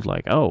revealed,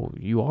 like, oh,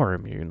 you are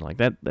immune, like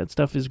that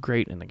stuff is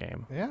great in the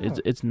game. Yeah,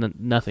 it's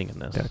nothing in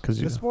this. Yeah, because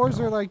the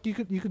spores are like you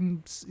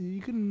can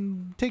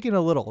take in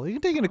a little. You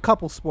can take in a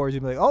couple spores.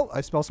 You'd be like, oh,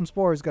 I smell some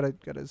spores. Gotta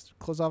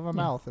close off my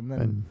mouth, and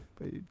then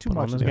too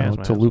much.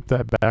 To loop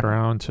that back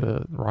around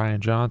to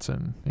Ryan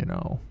Johnson,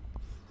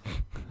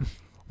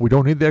 we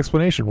don't need the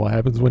explanation. What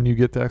happens when you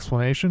get the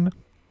explanation?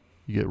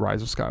 You get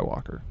Rise of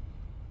Skywalker.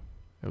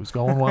 It was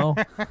going well,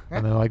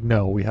 and they're like,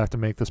 no, we have to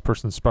make this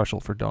person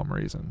special for dumb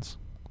reasons.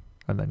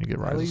 And then you get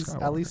Rise of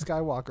Skywalker. Ellie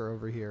Skywalker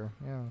over here.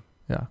 Yeah.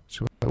 Yeah.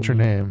 What's your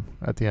name?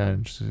 At the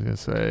end, she's going to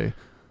say,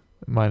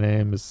 my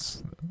name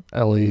is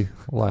Ellie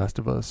Last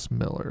of Us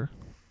Miller.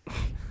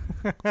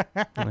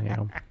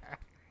 Yeah.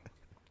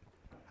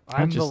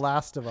 I'm the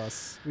Last of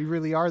Us. We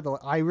really are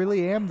I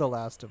really am the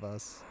Last of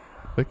Us.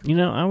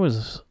 I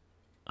was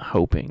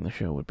hoping the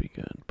show would be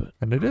good, but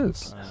And it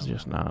is. it's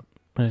just not.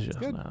 It's just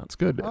good. not. It's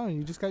good. Oh,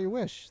 you just got your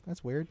wish.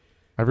 That's weird.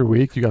 Every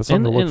week you got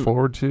something to look And-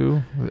 forward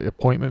to. The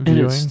appointment And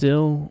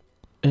viewing.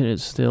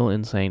 it's still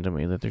insane to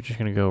me that they're just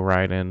gonna go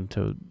right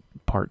into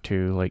part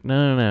 2. Like,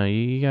 no,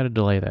 you got to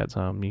delay that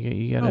some.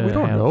 You got to. No, we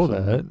don't know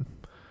that.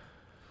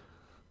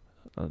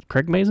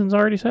 Craig Mason's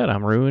already said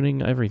I'm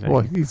ruining everything.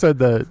 Well, he said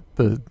that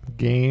the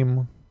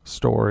game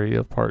story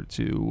of part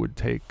 2 would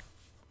take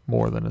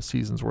more than a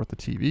season's worth of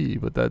TV,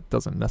 but that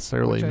doesn't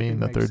necessarily Which I mean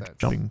think that they're makes sense.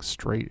 jumping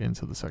straight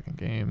into the second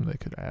game. They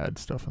could add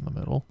stuff in the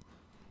middle.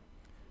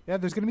 Yeah,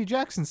 there's gonna be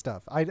Jackson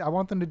stuff. I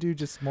want them to do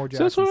just more so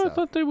Jackson that's what stuff. I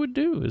thought they would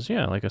do. Is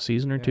like a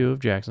season or Yeah. 2 of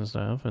Jackson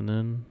stuff, and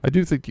then I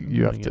do think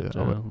you have get,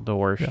 to. the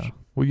worst. Yeah.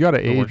 Well, you got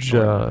to the worst age.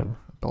 storyline.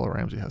 Bella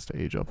Ramsey has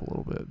to age up a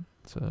little bit.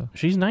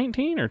 She's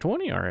 19 or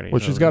 20 already. Well,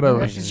 so she's got to.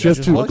 Yeah, She she's has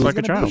just to look look like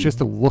like a child. She has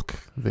to look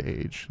the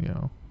age.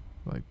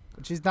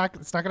 She's not.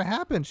 It's not gonna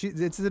happen.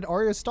 It's an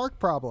Arya Stark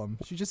problem.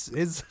 She just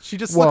is. She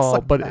just Well, looks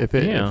like but that. if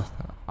it, Yeah.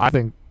 I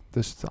think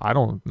this. I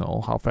don't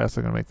know how fast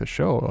they're gonna make the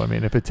show. I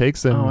mean, if it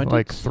takes them I did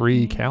like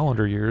 3 see-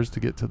 calendar years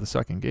to get to the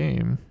second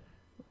game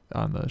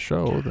on the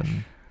show,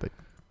 then they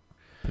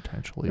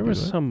potentially There do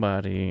was it.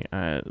 somebody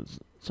on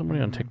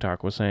Mhm.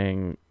 TikTok was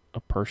saying a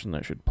person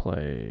that should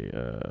play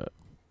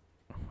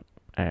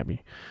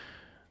Abby.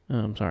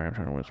 I'm sorry, I'm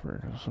trying to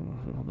whisper 'cause some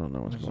people don't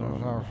know what's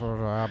going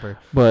on.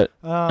 But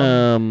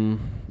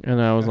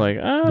and I was like,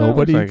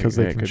 Nobody, because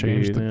they can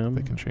change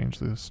they can change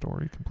the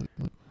story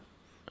completely.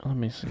 Let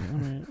me see.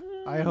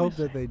 I hope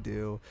that they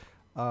do.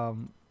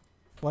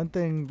 One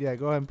thing, yeah,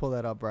 go ahead and pull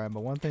that up, Brian.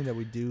 But one thing that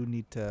we do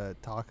need to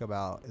talk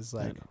about is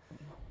like,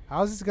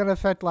 how is this going to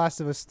affect Last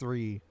of Us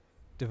 3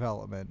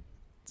 development?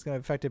 It's going to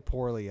affect it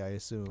poorly, I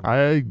assume.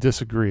 I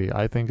disagree.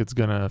 I think it's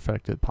gonna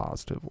affect it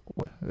positively.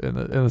 In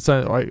the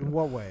sense, In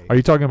what way? are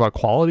you talking about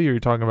quality or are you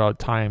talking about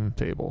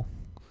timetable?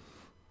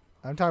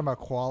 I'm talking about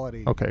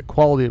quality. Okay,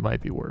 quality it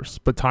might be worse,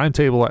 but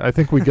timetable, I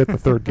think we get the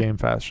third game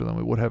faster than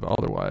we would have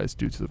otherwise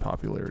due to the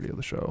popularity of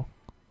the show.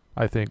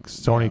 I think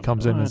Sony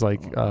comes in as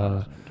like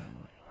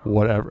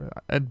whatever,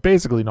 and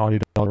basically Naughty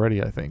Dog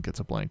already. I think it's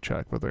a blank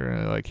check, but they're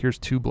gonna, like, here's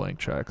 2 blank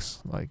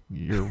checks. Like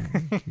you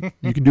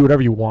can do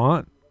whatever you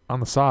want on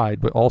the side,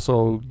 but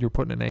also you're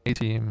putting an A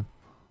team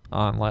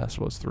on Last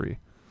of Us 3.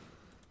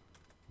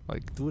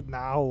 Like, Do it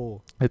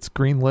now. it's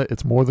greenlit.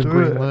 It's more than Do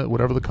it. greenlit.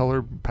 Whatever the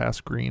color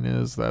past green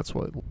is, that's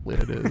what lit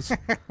it is.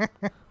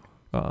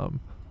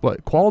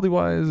 But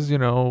quality-wise, I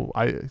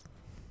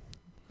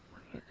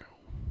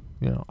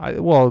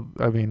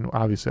mean,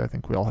 obviously, I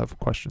think we all have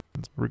questions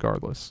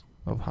regardless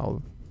of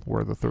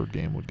where the third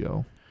game would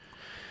go.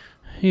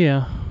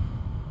 Yeah.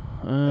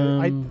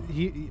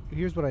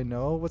 Here's what I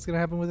know. What's going to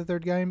happen with the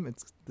third game?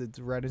 The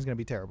writing's going to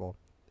be terrible.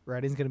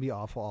 Writing's going to be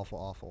awful, awful,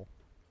 awful.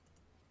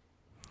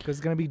 Because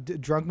it's going to be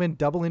Drunkman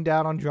doubling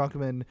down on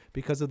Drunkman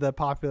because of the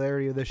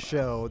popularity of the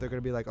show. They're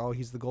going to be like, oh,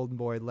 he's the golden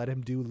boy. Let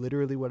him do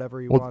literally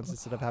whatever he wants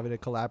instead of having a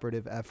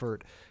collaborative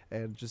effort.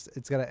 And just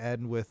it's going to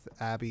end with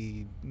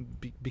Abby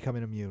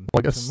becoming immune. Well,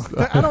 I guess.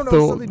 I don't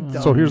know. Something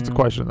dumb. So here's the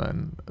question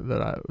then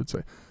that I would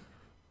say.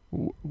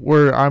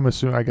 Where I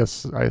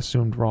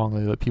assumed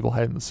wrongly that people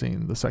hadn't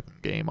seen the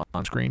second game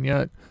on screen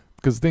yet,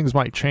 because things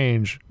might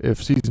change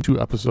if season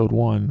 2, episode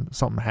 1,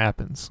 something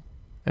happens,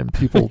 and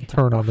people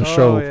turn on the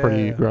show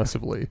pretty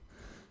aggressively.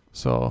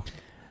 So,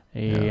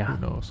 Yeah. who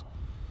knows?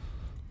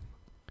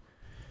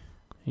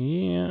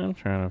 Yeah, I'm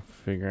trying to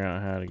figure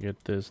out how to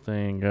get this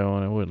thing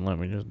going. It wouldn't let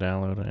me just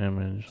download an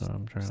image, so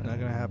I'm trying. It's not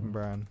going to happen,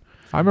 Brian.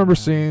 I remember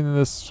seeing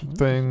this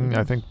thing.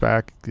 I think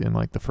back in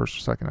like the first or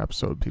second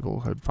episode,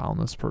 people had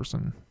found this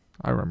person.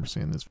 I remember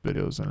seeing these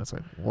videos, and it's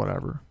like,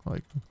 whatever.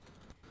 Like,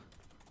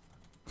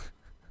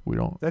 we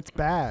don't. That's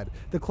bad.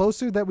 The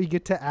closer that we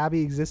get to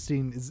Abby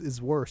existing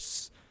is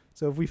worse.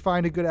 So if we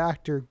find a good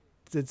actor,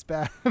 it's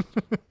bad.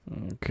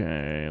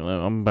 Okay,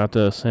 I'm about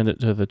to send it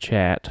to the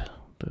chat.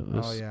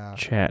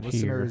 Chat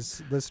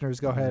Listeners,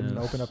 go ahead and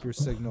Yes. open up your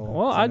signal.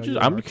 Well,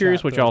 I'm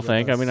curious what y'all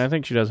think. I mean, I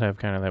think she does have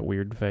kind of that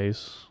weird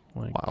face.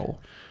 Like, Wow.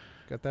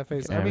 got that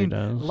face. Like I Abby mean,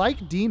 does.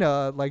 like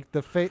Dina, like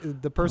the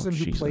person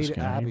who Jesus, played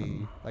can I Abby,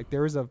 even- like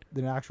there is an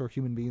actual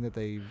human being that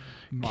they.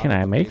 Can I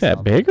modeled the make face that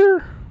off.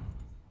 bigger?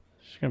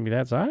 She's gonna be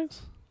that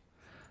size.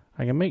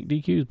 I can make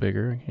DQs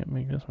bigger. I can't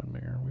make this one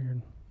bigger.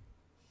 Weird.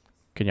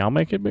 Can y'all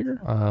make it bigger?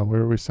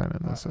 Where are we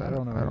sending this I at?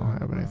 don't know. I don't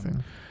have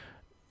anything.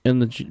 In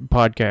the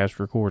podcast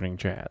recording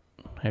chat.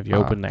 Have you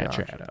opened that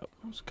gotcha. chat up?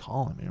 Who's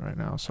calling me right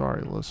now?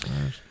 Sorry,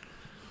 listeners.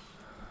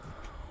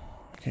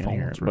 Can't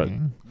hear it, Phone's but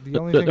ringing. The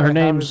only Her thing I have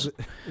name's-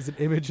 is an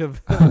image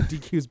of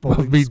DQ's bowling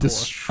Of me score.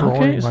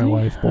 destroying my see,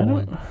 wife I don't-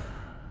 bowling.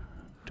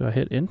 Do I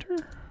hit enter?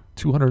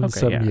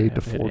 278 to Okay, yeah, I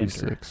have to hit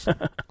 46.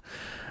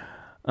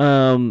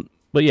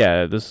 But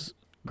yeah, this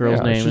girl's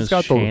Yeah, name she's is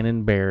got the-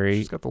 Shannon Barry.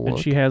 She's got the And look.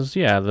 she has,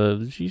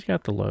 she's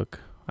got the look.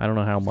 I don't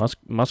know how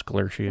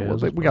muscular she Well,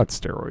 is. we but- got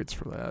steroids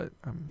for that.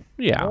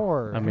 yeah.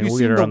 Or I have mean, you we'll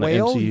seen get her the on the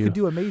whale? You MCU. could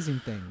do amazing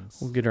things.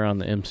 We'll get her on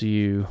the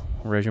MCU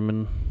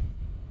regimen.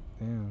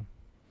 Yeah.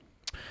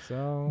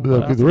 So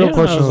The real yeah,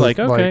 question I was is like,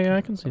 okay,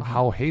 I can see that.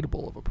 how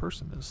hateable of a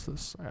person is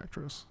this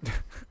actress?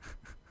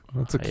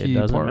 That's a key It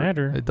doesn't part.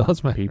 matter. It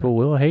does matter. People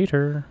will hate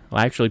her.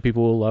 Well, actually,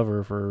 people will love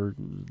her for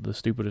the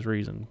stupidest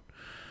reason.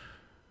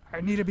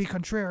 I need to be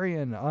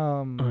contrarian.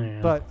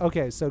 Yeah. But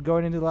okay, so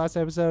going into the last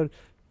episode,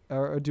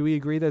 or do we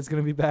agree that it's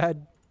going to be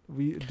bad?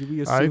 Do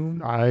we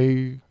assume?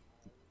 I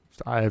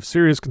have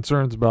serious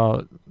concerns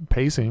about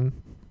pacing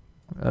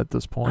at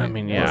this point. I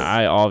mean, yeah,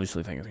 I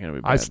obviously think it's going to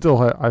be bad. I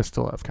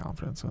still have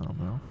confidence in them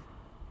though.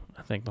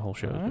 I think the whole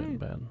show has been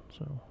bad.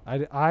 So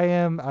I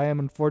am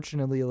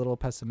unfortunately a little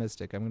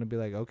pessimistic. I'm gonna be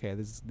like, okay,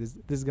 this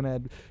is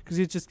gonna, because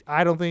it's just,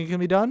 I don't think it can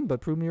be done, but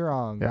prove me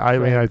wrong. Yeah, I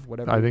mean,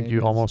 whatever I your think name you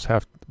is. almost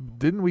have.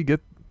 Didn't we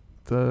get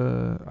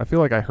the? I feel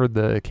like I heard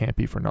the "it can't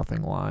be for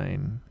nothing"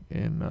 line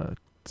in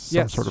some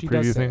Yes, sort of she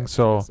does preview say thing. it, she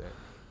So does say it.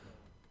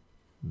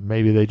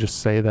 maybe they just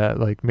say that,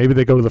 like maybe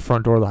they go to the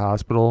front door of the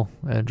hospital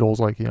and Joel's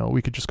like,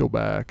 we could just go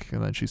back,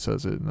 and then she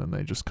says it, and then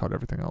they just cut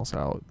everything else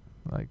out.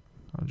 Like,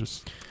 I'm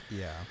just.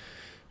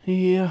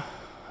 yeah,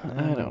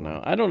 I don't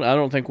know. I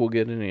don't think we'll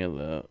get any of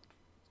the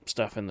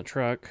stuff in the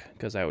truck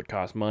because that would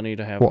cost money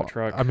to have the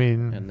truck. I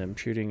mean, and them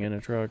shooting in a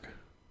truck.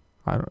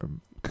 I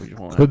don't. We just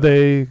won't Could have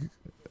they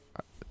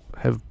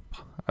have?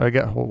 I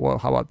guess. Well,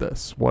 how about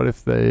this? What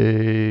if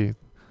they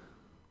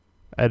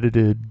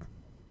edited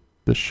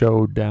the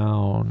show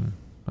down?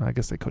 I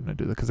guess they couldn't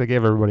do that because they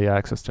gave everybody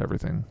access to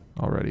everything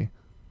already.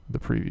 The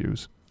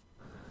previews.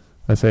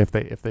 I say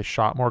if they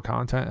shot more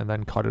content and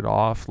then cut it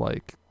off,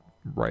 like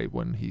right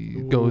when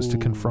he goes to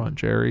confront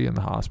Jerry in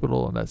the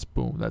hospital, and that's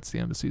the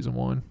end of season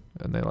 1,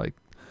 and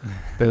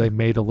they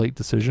made a late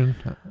decision.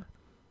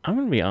 I'm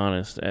gonna be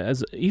honest.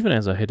 Even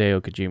as a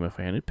Hideo Kojima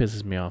fan, it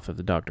pisses me off that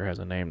the Doctor has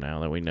a name now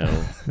that we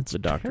know It's the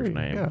Doctor's Jerry,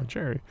 name.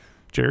 Yeah,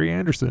 Jerry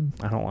Anderson.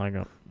 I don't like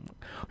him.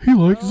 He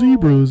likes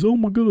zebras. Oh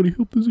my god, he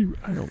helped the zebra.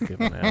 I don't give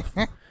an F.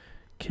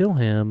 Kill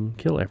him.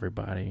 Kill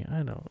everybody.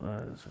 I don't.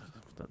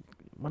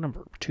 My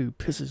number 2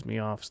 pisses me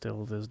off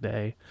still to this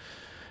day,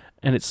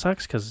 and it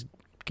sucks because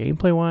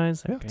gameplay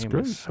wise, that it's game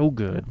great. is so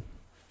good.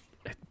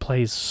 It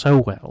plays so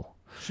well.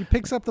 She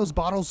picks up those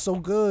bottles so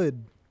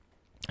good.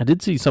 I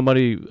did see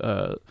somebody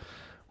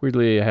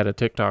weirdly had a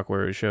TikTok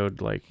where it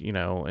showed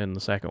in the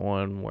second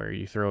one where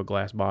you throw a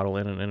glass bottle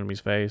in an enemy's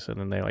face and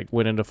then they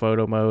went into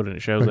photo mode and it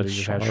shows that he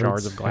just has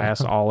shards of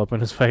glass all up in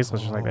his face. I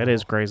was just like, that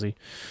is crazy.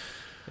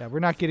 Yeah, we're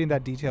not getting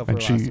that detail for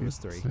And Last of Us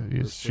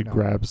 3. she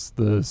grabs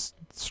the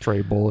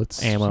stray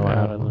bullets, Ammo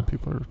out of when the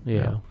people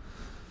are.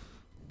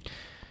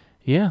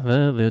 Yeah,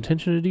 the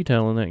attention to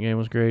detail in that game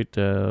was great.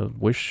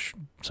 Wish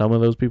some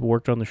of those people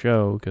worked on the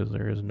show because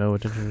there is no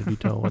attention to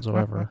detail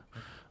whatsoever.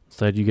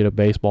 Instead, you get a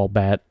baseball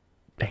bat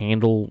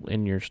handle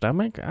in your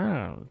stomach.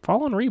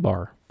 Fall on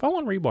rebar. Fall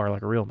on rebar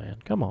like a real man.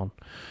 Come on.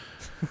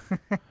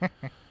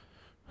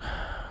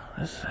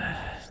 The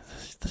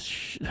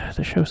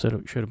show should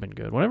have been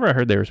good. Whenever I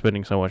heard they were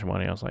spending so much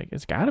money, I was like,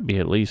 it's got to be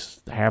at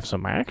least have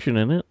some action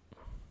in it.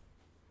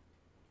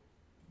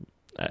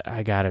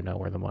 I got to know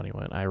where the money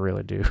went. I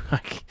really do.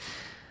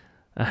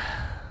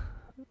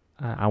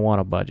 I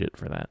want a budget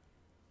for that.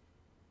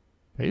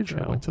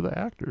 Pedro went to the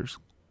actors.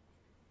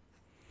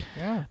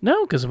 Yeah.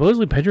 No, because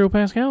supposedly Pedro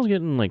Pascal's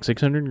getting like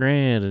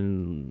 $600,000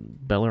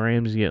 and Bella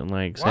Ramsey's getting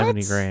like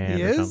 $70,000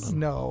 He or is? something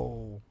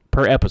No.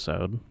 per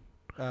episode.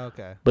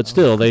 Okay. But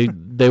still,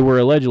 they were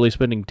allegedly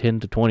spending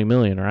 $10 to $20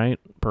 million, right,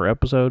 per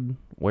episode.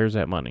 Where's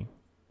that money?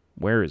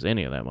 Where is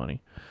any of that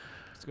money?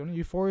 It's going to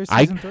Euphoria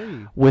season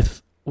 3.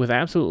 With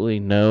absolutely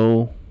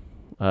no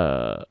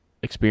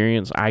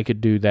experience, I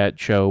could do that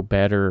show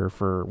better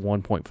for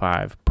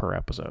 1.5 per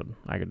episode.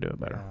 I could do it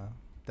better.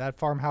 That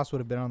farmhouse would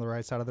have been on the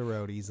right side of the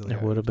road easily.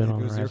 It would have been on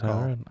the was right your side of the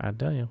call. road. I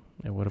tell you,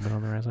 it would have been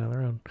on the right side of the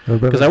road. Because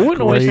Because I wouldn't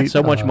have wasted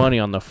so much money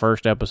on the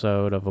first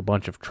episode of a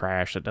bunch of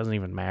trash that doesn't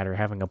even matter,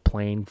 having a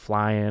plane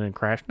fly in and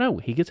crash. No,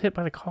 he gets hit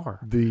by the car.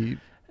 The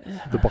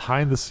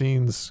behind the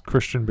scenes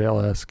Christian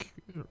Bale-esque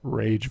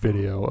rage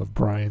video of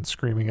Brian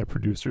screaming at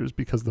producers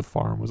because the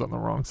farm was on the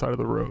wrong side of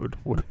the road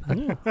would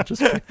have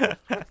just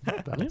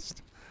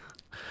best.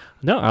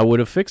 No, I would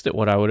have fixed it.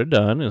 What I would have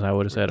done is I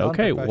would have said,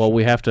 okay, well,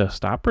 we have to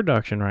stop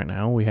production right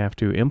now. We have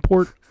to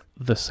import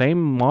the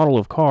same model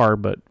of car,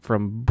 but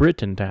from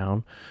Britain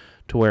to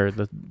where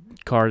the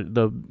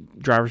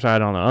driver's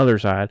side on the other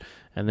side,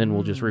 and then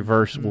we'll just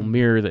reverse, we'll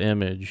mirror the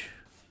image.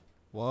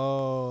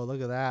 Whoa, look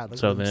at that. Look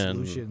So at the then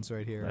solutions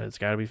right here. It's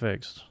got to be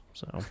fixed.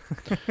 So,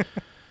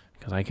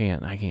 because I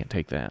can't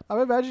take that. I'm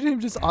imagining him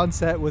just on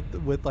set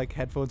with like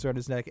headphones around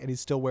his neck, and he's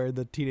still wearing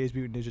the Teenage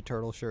Mutant Ninja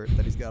Turtle shirt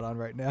that he's got on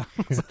right now.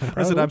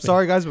 Listen, I'm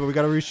sorry guys, but we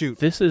got to reshoot.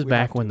 This is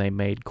back when they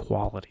made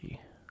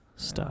quality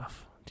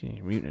stuff.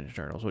 Teenage Mutant Ninja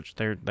Turtles, which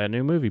that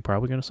new movie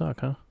probably gonna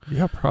suck, huh?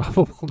 Yeah,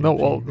 probably. No,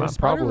 well, not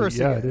probably. Spider-Verse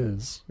Yeah, again. it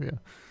is. Yeah.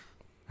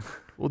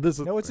 Well, this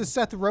is No, it's a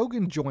Seth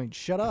Rogen joint.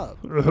 Shut up.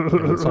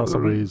 I saw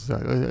somebody's.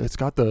 It's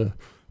got the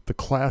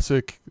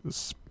classic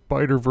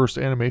Spider-Verse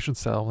animation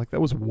style. Like,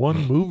 that was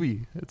one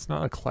movie. It's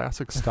not a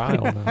classic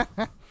style now.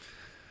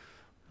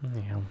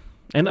 Yeah.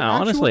 And They're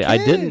honestly,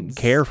 actual I didn't kids.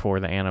 care for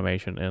the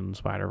animation in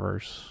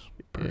Spider-Verse.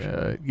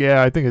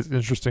 Yeah, I think it's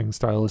interesting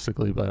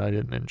stylistically, but I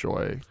didn't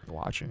enjoy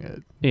watching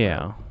it.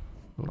 Yeah.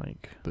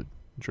 Like The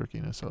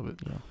jerkiness of it.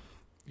 Yeah.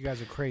 You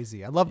guys are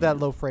crazy. I love that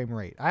low frame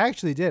rate. I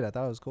actually did. I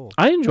thought it was cool.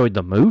 I enjoyed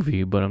the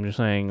movie, but I'm just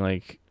saying,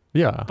 like,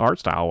 Yeah. art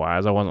style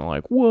wise, I wasn't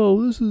like,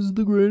 whoa, this is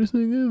the greatest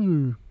thing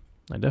ever.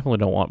 I definitely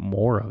don't want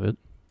more of it.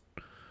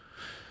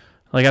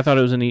 Like, I thought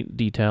it was a neat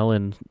detail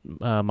in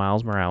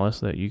Miles Morales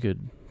that you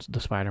could,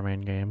 the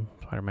Spider-Man game,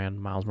 Spider-Man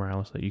Miles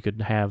Morales, that you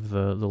could have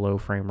the low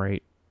frame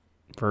rate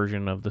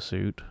version of the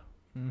suit.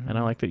 Mm-hmm. And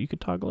I like that you could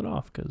toggle it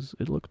off because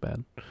it looks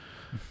bad.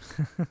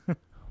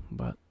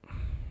 But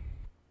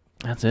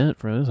that's it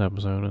for this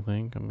episode, I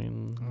think. I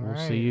mean, we'll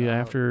see you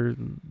after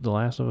The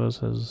Last of Us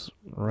has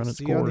run its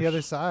course. See you on the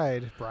other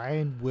side.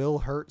 Brian will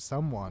hurt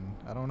someone.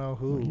 I don't know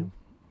who.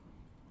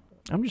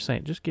 I'm just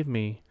saying, just give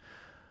me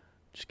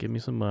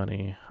some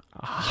money.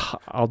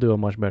 I'll do a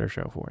much better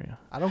show for you.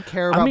 I don't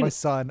care about my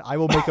son. I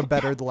will make him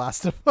better The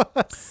Last of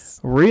Us.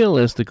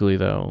 Realistically,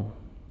 though,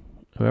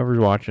 whoever's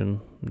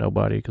watching,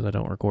 nobody, because I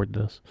don't record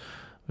this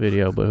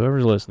video, but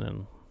whoever's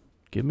listening,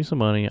 give me some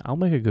money. I'll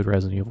make a good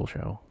Resident Evil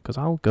show, because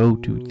I'll go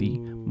to the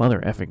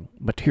mother effing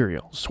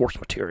source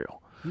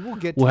material.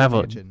 We'll have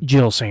a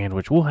Jill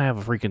sandwich. We'll have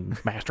a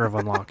freaking Master of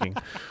Unlocking.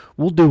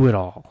 We'll do it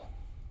all.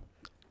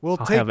 We'll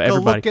take a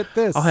look at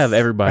this. I'll have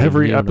everybody.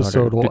 Every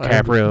episode will end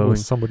DiCaprio with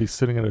somebody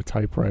sitting at a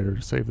typewriter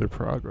to save their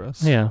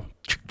progress. Yeah.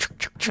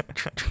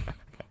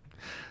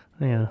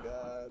 Yeah.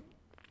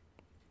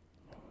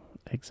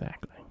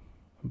 Exactly.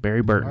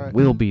 Barry Burton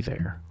will be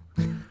there.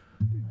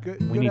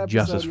 We need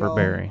justice for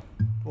Barry.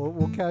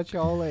 We'll catch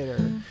y'all later.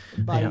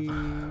 Bye. Yep.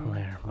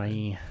 Later.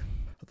 Bye.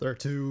 They're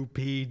two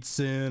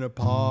Pete's in a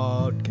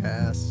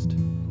podcast.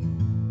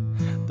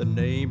 The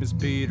name is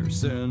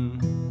Peterson.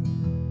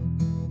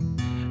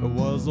 It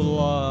was a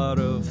lot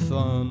of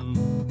fun,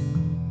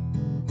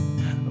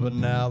 but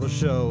now the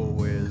show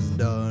is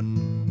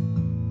done.